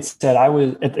like they had said, I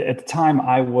was at the time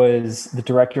I was the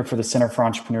director for the Center for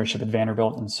Entrepreneurship at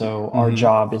Vanderbilt, and so our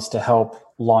job is to help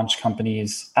launch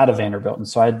companies out of Vanderbilt. And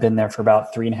so I had been there for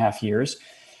about 3.5 years,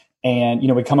 and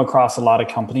we come across a lot of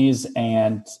companies.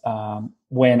 And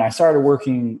when I started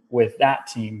working with that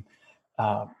team,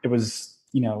 it was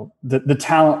the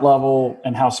talent level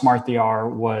and how smart they are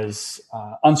was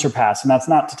unsurpassed. And that's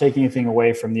not to take anything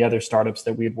away from the other startups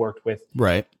that we had worked with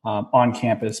on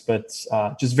campus, but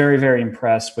just very, very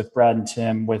impressed with Brad and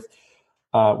Tim with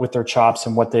their chops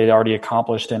and what they'd already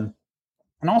accomplished. And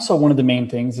also one of the main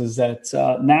things is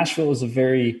that Nashville is a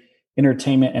very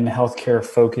entertainment and healthcare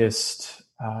focused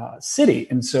city.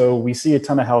 And so we see a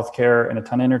ton of healthcare and a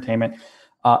ton of entertainment.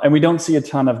 And we don't see a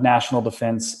ton of national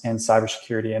defense and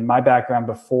cybersecurity. And my background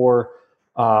before,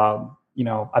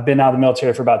 I've been out of the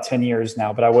military for about 10 years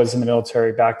now, but I was in the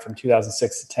military back from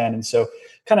 2006 to 10. And so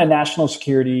kind of national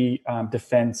security,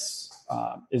 defense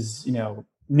is,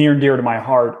 near and dear to my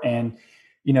heart. And,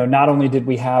 not only did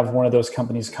we have one of those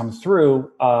companies come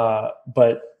through,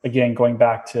 but again, going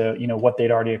back to, what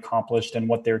they'd already accomplished and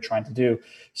what they were trying to do.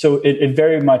 So it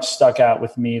very much stuck out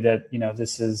with me that,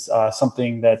 this is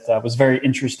something that was very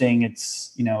interesting.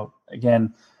 It's,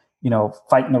 again,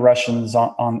 fighting the Russians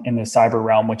on in the cyber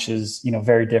realm, which is,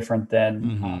 very different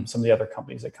than some of the other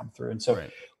companies that come through. And so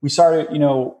we started,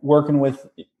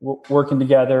 working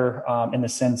together in the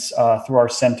sense through our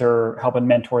center, helping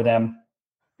mentor them,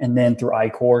 and then through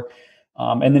iCore.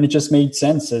 And then it just made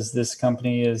sense as this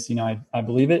company is, I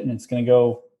believe it and it's going to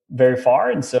go very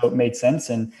far. And so it made sense.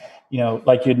 And,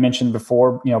 like you had mentioned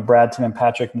before, Brad, Tim, and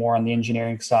Patrick more on the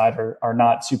engineering side are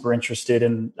not super interested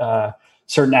in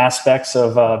certain aspects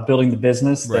of building the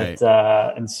business.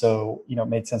 And so, it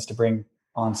made sense to bring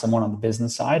on someone on the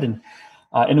business side. And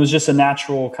it was just a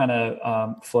natural kind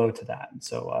of flow to that. And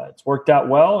so it's worked out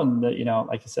well. And,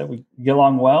 like I said, we get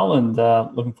along well and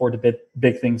looking forward to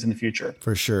big things in the future.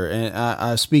 For sure. And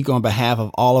I speak on behalf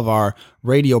of all of our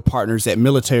radio partners at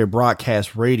Military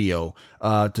Broadcast Radio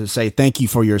to say thank you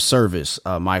for your service,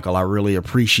 Michael. I really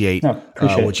appreciate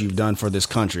what you've done for this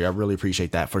country. I really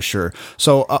appreciate that for sure.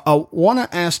 So I want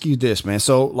to ask you this, man.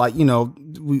 So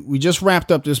we just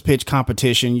wrapped up this pitch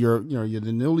competition. You're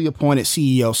the newly appointed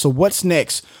CEO. So what's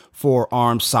next for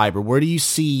Armed Cyber? Where do you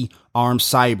see Armed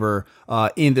Cyber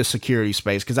in the security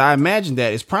space? Because I imagine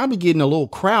that it's probably getting a little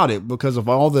crowded because of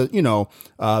all the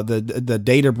the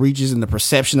data breaches and the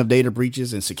perception of data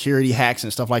breaches and security hacks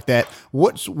and stuff like that.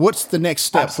 What's the next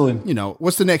step? Absolutely.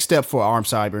 What's the next step for Armed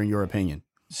Cyber in your opinion?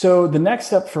 So the next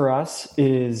step for us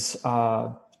is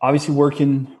obviously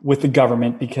working with the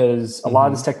government, because a lot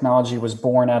of this technology was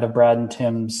born out of Brad and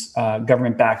Tim's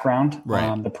government background.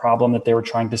 The problem that they were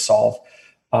trying to solve.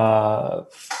 A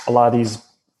lot of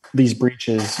these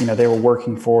breaches, they were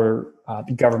working for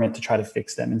the government to try to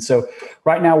fix them. And so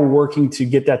right now we're working to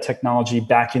get that technology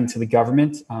back into the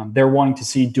government. They're wanting to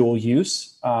see dual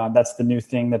use. That's the new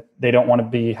thing, that they don't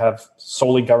want to have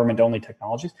solely government only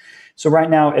technologies. So right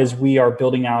now, as we are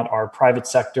building out our private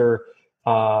sector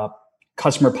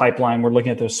customer pipeline, we're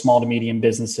looking at those small to medium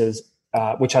businesses,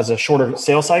 which has a shorter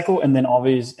sales cycle, and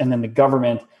then the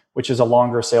government, which is a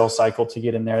longer sales cycle to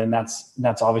get in there. And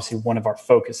that's obviously one of our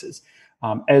focuses.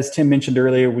 As Tim mentioned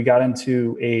earlier, we got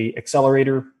into a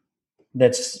accelerator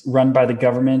that's run by the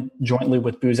government jointly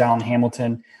with Booz Allen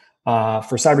Hamilton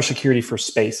for cybersecurity for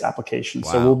space applications.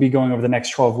 Wow. So we'll be going over the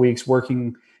next 12 weeks,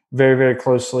 working very, very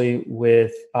closely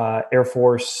with Air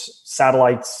Force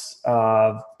satellites,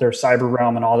 their cyber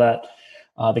realm and all that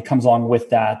that comes along with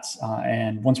that.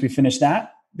 And once we finish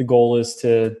that, the goal is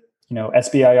to,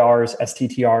 SBIRs,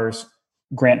 STTRs,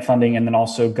 grant funding, and then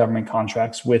also government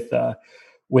contracts with the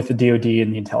DoD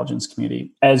and the intelligence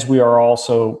community. As we are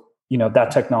also,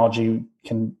 that technology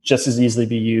can just as easily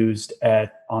be used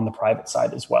on the private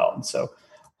side as well. And so,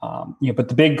 but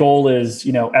the big goal is,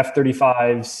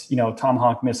 F-35s,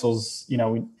 Tomahawk missiles,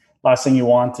 last thing you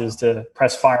want is to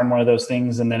press fire on one of those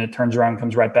things, and then it turns around and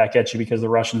comes right back at you because the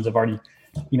Russians have already,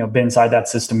 been inside that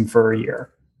system for a year.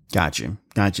 Gotcha.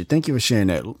 Thank you for sharing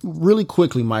that. Really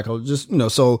quickly, Michael, just, you're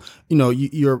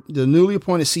the newly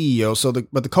appointed CEO.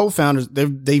 But the co-founders,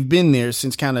 they've been there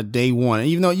since kind of day one. And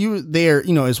even though you were there,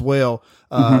 as well,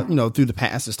 through the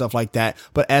past and stuff like that.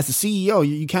 But as the CEO,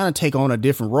 you kind of take on a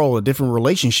different role, a different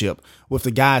relationship with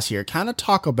the guys here. Kind of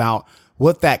talk about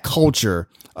what that culture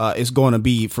is going to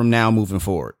be from now moving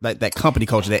forward, that company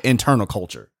culture, that internal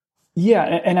culture. Yeah,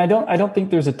 and I don't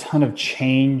think there's a ton of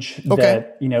change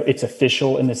that, it's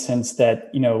official in the sense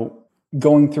that,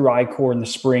 going through iCore in the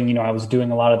spring, I was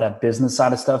doing a lot of that business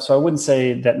side of stuff. So I wouldn't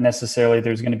say that necessarily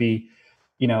there's going to be,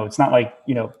 it's not like,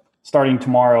 starting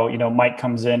tomorrow, Mike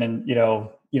comes in and,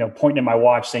 pointing at my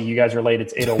watch saying you guys are late.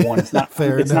 It's 8:01. It's not.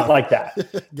 It's not like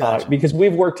that. Gotcha. Because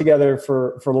we've worked together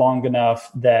for long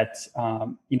enough that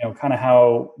kind of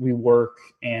how we work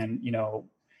and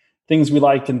things we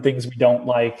like and things we don't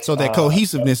like. So that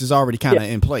cohesiveness is already kind of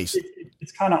in place.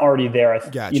 It's kind of already there.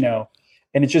 Gotcha.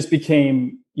 And it just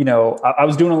became I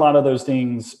was doing a lot of those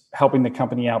things, helping the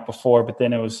company out before, but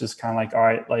then it was just kind of like, all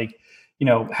right, like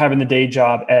having the day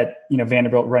job at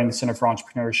Vanderbilt running the Center for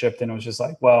Entrepreneurship. Then it was just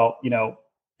like, well,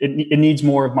 it needs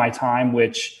more of my time,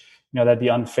 which that'd be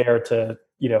unfair to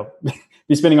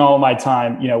be spending all of my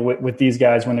time with these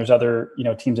guys when there's other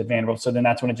teams at Vanderbilt. So then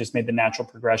that's when it just made the natural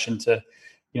progression to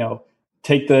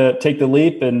take the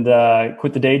leap and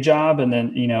quit the day job and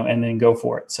then go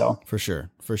for it. So for sure.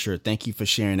 Thank you for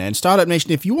sharing that. And Startup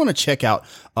Nation, if you want to check out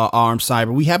Arms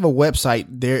Cyber, we have a website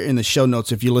there in the show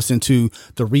notes if you listen to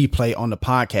the replay on the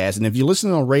podcast. And if you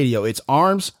listen on radio, it's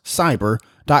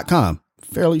armscyber.com.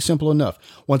 Fairly simple enough.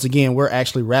 Once again, we're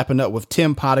actually wrapping up with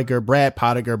Tim Pottinger, Brad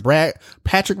Pottinger,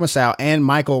 Patrick Massow, and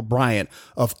Michael Bryant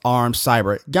of Arms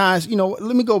Cyber. Guys,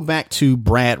 let me go back to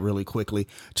Brad really quickly.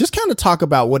 Just kind of talk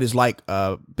about what it's like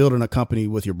building a company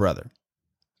with your brother.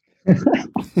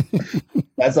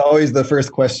 That's always the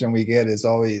first question we get is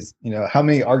always, how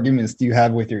many arguments do you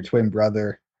have with your twin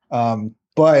brother?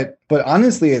 But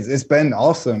honestly, it's been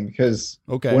awesome because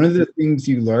one of the things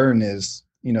you learn is,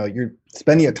 you're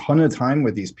spending a ton of time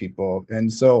with these people.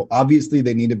 And so obviously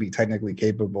they need to be technically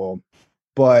capable,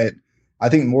 but I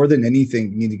think more than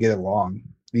anything, you need to get along.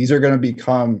 These are going to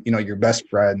become, your best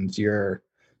friends, your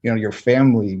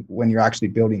family when you're actually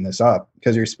building this up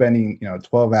because you're spending,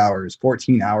 12 hours,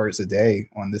 14 hours a day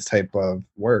on this type of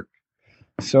work.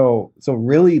 So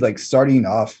really like starting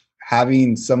off,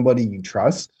 having somebody you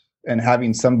trust and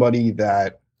having somebody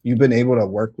that you've been able to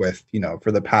work with,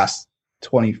 for the past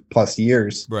 20 plus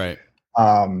years, right.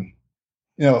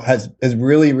 Has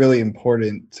really, really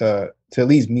important to at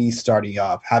least me starting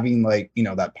off, having like,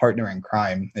 that partner in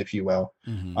crime, if you will.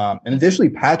 Mm-hmm. And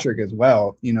additionally, Patrick as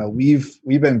well, we've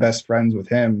been best friends with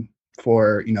him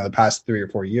for, the past 3 or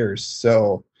 4 years.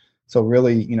 So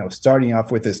really, starting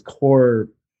off with this core,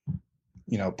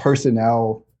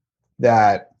 personnel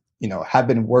that, have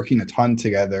been working a ton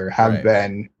together, have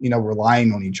been,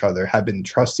 relying on each other, have been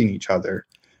trusting each other.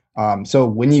 So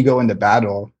when you go into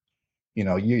battle,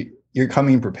 you're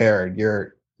coming prepared.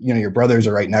 Your brothers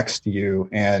are right next to you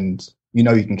and you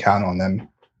can count on them.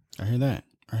 I hear that.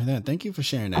 Thank you for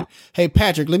sharing that. Hey,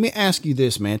 Patrick, let me ask you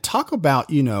this, man. Talk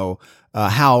about,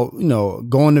 how,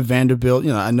 going to Vanderbilt,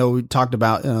 I know we talked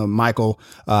about, Michael,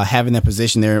 having that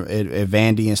position there at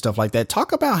Vandy and stuff like that.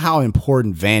 Talk about how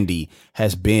important Vandy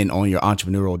has been on your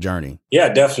entrepreneurial journey. Yeah,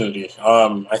 definitely.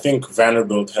 I think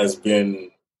Vanderbilt has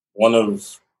been one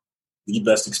of the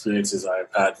best experiences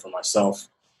I've had for myself.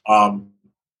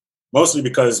 Mostly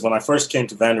because when I first came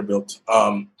to Vanderbilt,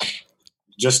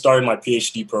 just started my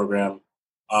PhD program,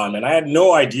 and I had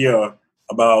no idea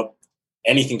about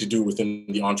anything to do within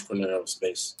the entrepreneurial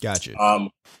space. Gotcha.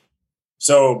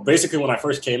 So basically, when I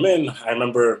first came in, I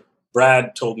remember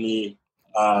Brad told me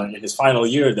in his final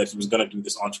year that he was going to do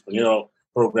this entrepreneurial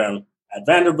program at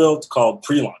Vanderbilt called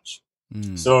Pre-Launch.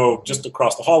 So just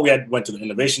across the hall, went to the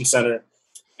Innovation Center.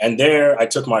 And there I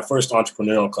took my first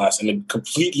entrepreneurial class, and it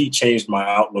completely changed my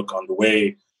outlook on the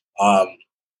way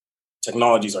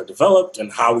technologies are developed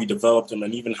and how we develop them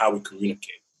and even how we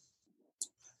communicate.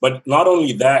 But not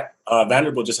only that,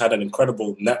 Vanderbilt just had an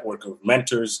incredible network of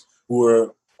mentors who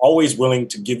were always willing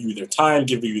to give you their time,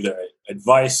 give you their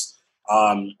advice,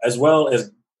 as well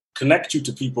as connect you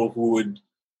to people who would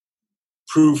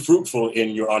prove fruitful in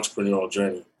your entrepreneurial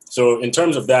journey. So in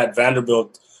terms of that,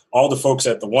 Vanderbilt, all the folks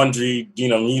at the Wondery,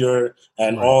 Dina Meter,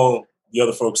 and all the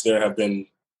other folks there have been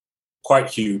quite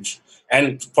huge.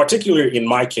 And particularly in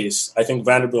my case, I think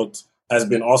Vanderbilt has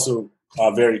been also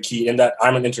very key in that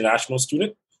I'm an international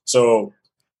student. So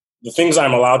the things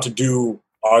I'm allowed to do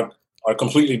are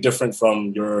completely different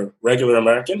from your regular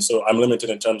American. So I'm limited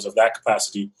in terms of that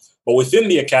capacity. But within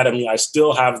the academy, I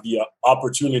still have the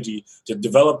opportunity to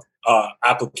develop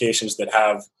applications that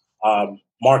have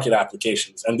market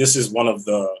applications. And this is one of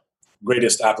the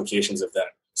greatest applications of that.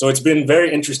 So it's been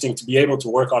very interesting to be able to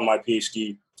work on my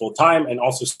PhD full time and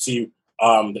also see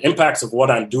the impacts of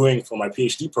what I'm doing for my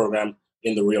PhD program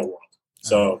in the real world.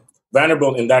 So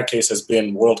Vanderbilt in that case has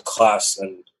been world class,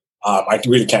 and I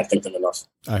really can't thank them enough.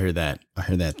 I hear that.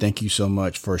 Thank you so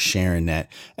much for sharing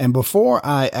that. And before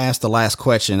I ask the last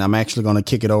question, I'm actually going to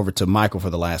kick it over to Michael for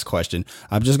the last question.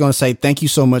 I'm just going to say thank you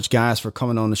so much, guys, for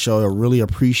coming on the show. I really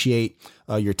appreciate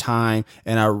your time,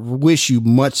 and I wish you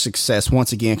much success.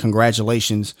 Once again,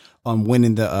 congratulations on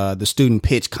winning the student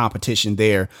pitch competition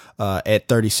there at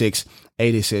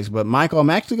 3686. But Michael,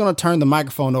 I'm actually going to turn the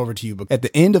microphone over to you. But at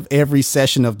the end of every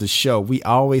session of the show, we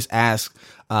always ask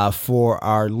for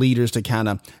our leaders to kind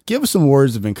of give us some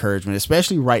words of encouragement,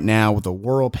 especially right now with the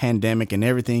world pandemic and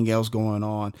everything else going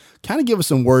on. Kind of give us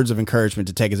some words of encouragement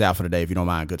to take us out for the day, if you don't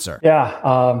mind, good sir. Yeah,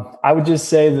 I would just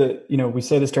say that, we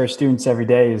say this to our students every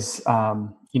day is,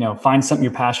 find something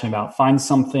you're passionate about. Find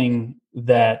something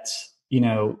that,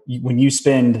 when you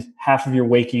spend half of your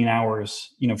waking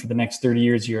hours, for the next 30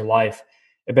 years of your life,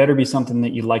 it better be something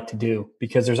that you like to do,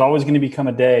 because there's always going to become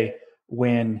a day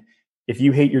when, if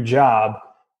you hate your job,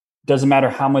 doesn't matter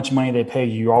how much money they pay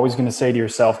you, you're always going to say to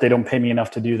yourself, they don't pay me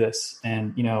enough to do this.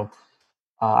 And,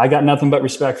 I got nothing but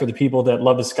respect for the people that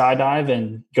love to skydive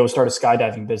and go start a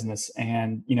skydiving business.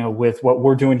 And, with what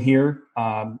we're doing here,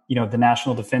 the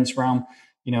national defense realm,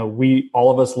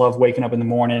 all of us love waking up in the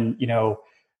morning,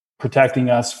 protecting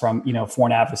us from,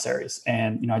 foreign adversaries.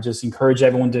 And, I just encourage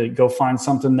everyone to go find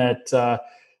something that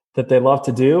they love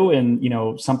to do, and,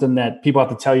 something that people have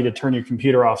to tell you to turn your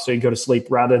computer off so you go to sleep,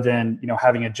 rather than,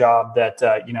 having a job that,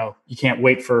 you can't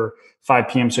wait for 5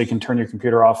 p.m. so you can turn your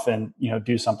computer off and,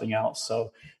 do something else.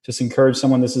 So just encourage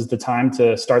someone, this is the time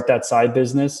to start that side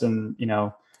business and,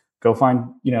 go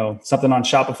find, something on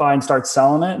Shopify and start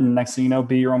selling it. And next thing you know,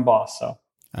 be your own boss. So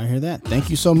I hear that. Thank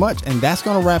you so much. And that's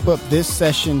going to wrap up this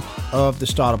session of the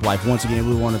Startup Life. Once again,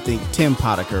 we want to thank Tim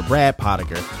Potiker, Brad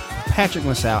Potiker, Patrick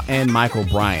Massow, and Michael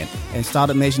Bryant. And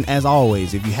Startup Nation, as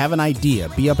always, if you have an idea,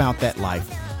 be about that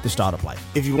life, the Startup Life.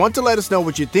 If you want to let us know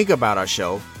what you think about our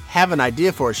show, have an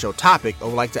idea for a show topic, or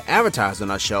would like to advertise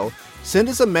on our show, send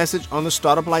us a message on the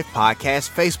Startup Life Podcast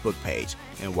Facebook page.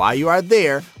 And while you are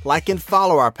there, like and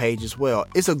follow our page as well.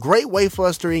 It's a great way for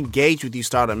us to engage with you,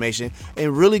 Startup Nation,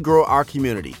 and really grow our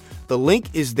community. The link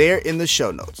is there in the show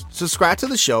notes. Subscribe to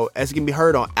the show, as it can be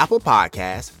heard on Apple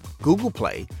Podcasts, Google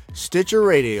Play, Stitcher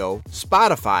Radio,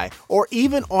 Spotify, or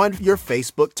even on your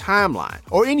Facebook timeline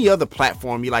or any other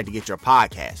platform you like to get your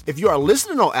podcast. If you are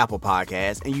listening on Apple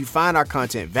Podcasts and you find our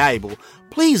content valuable,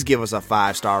 please give us a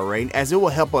 5-star rating, as it will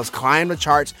help us climb the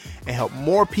charts and help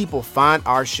more people find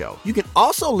our show. You can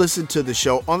also listen to the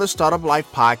show on the Startup Life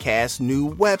Podcast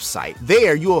new website.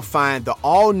 There you will find the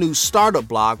all-new Startup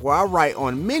blog, where I write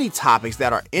on many topics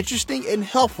that are interesting and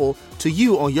helpful to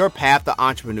you on your path to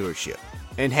entrepreneurship.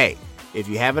 And hey, if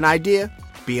you have an idea,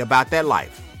 be about that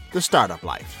life, the Startup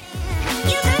Life.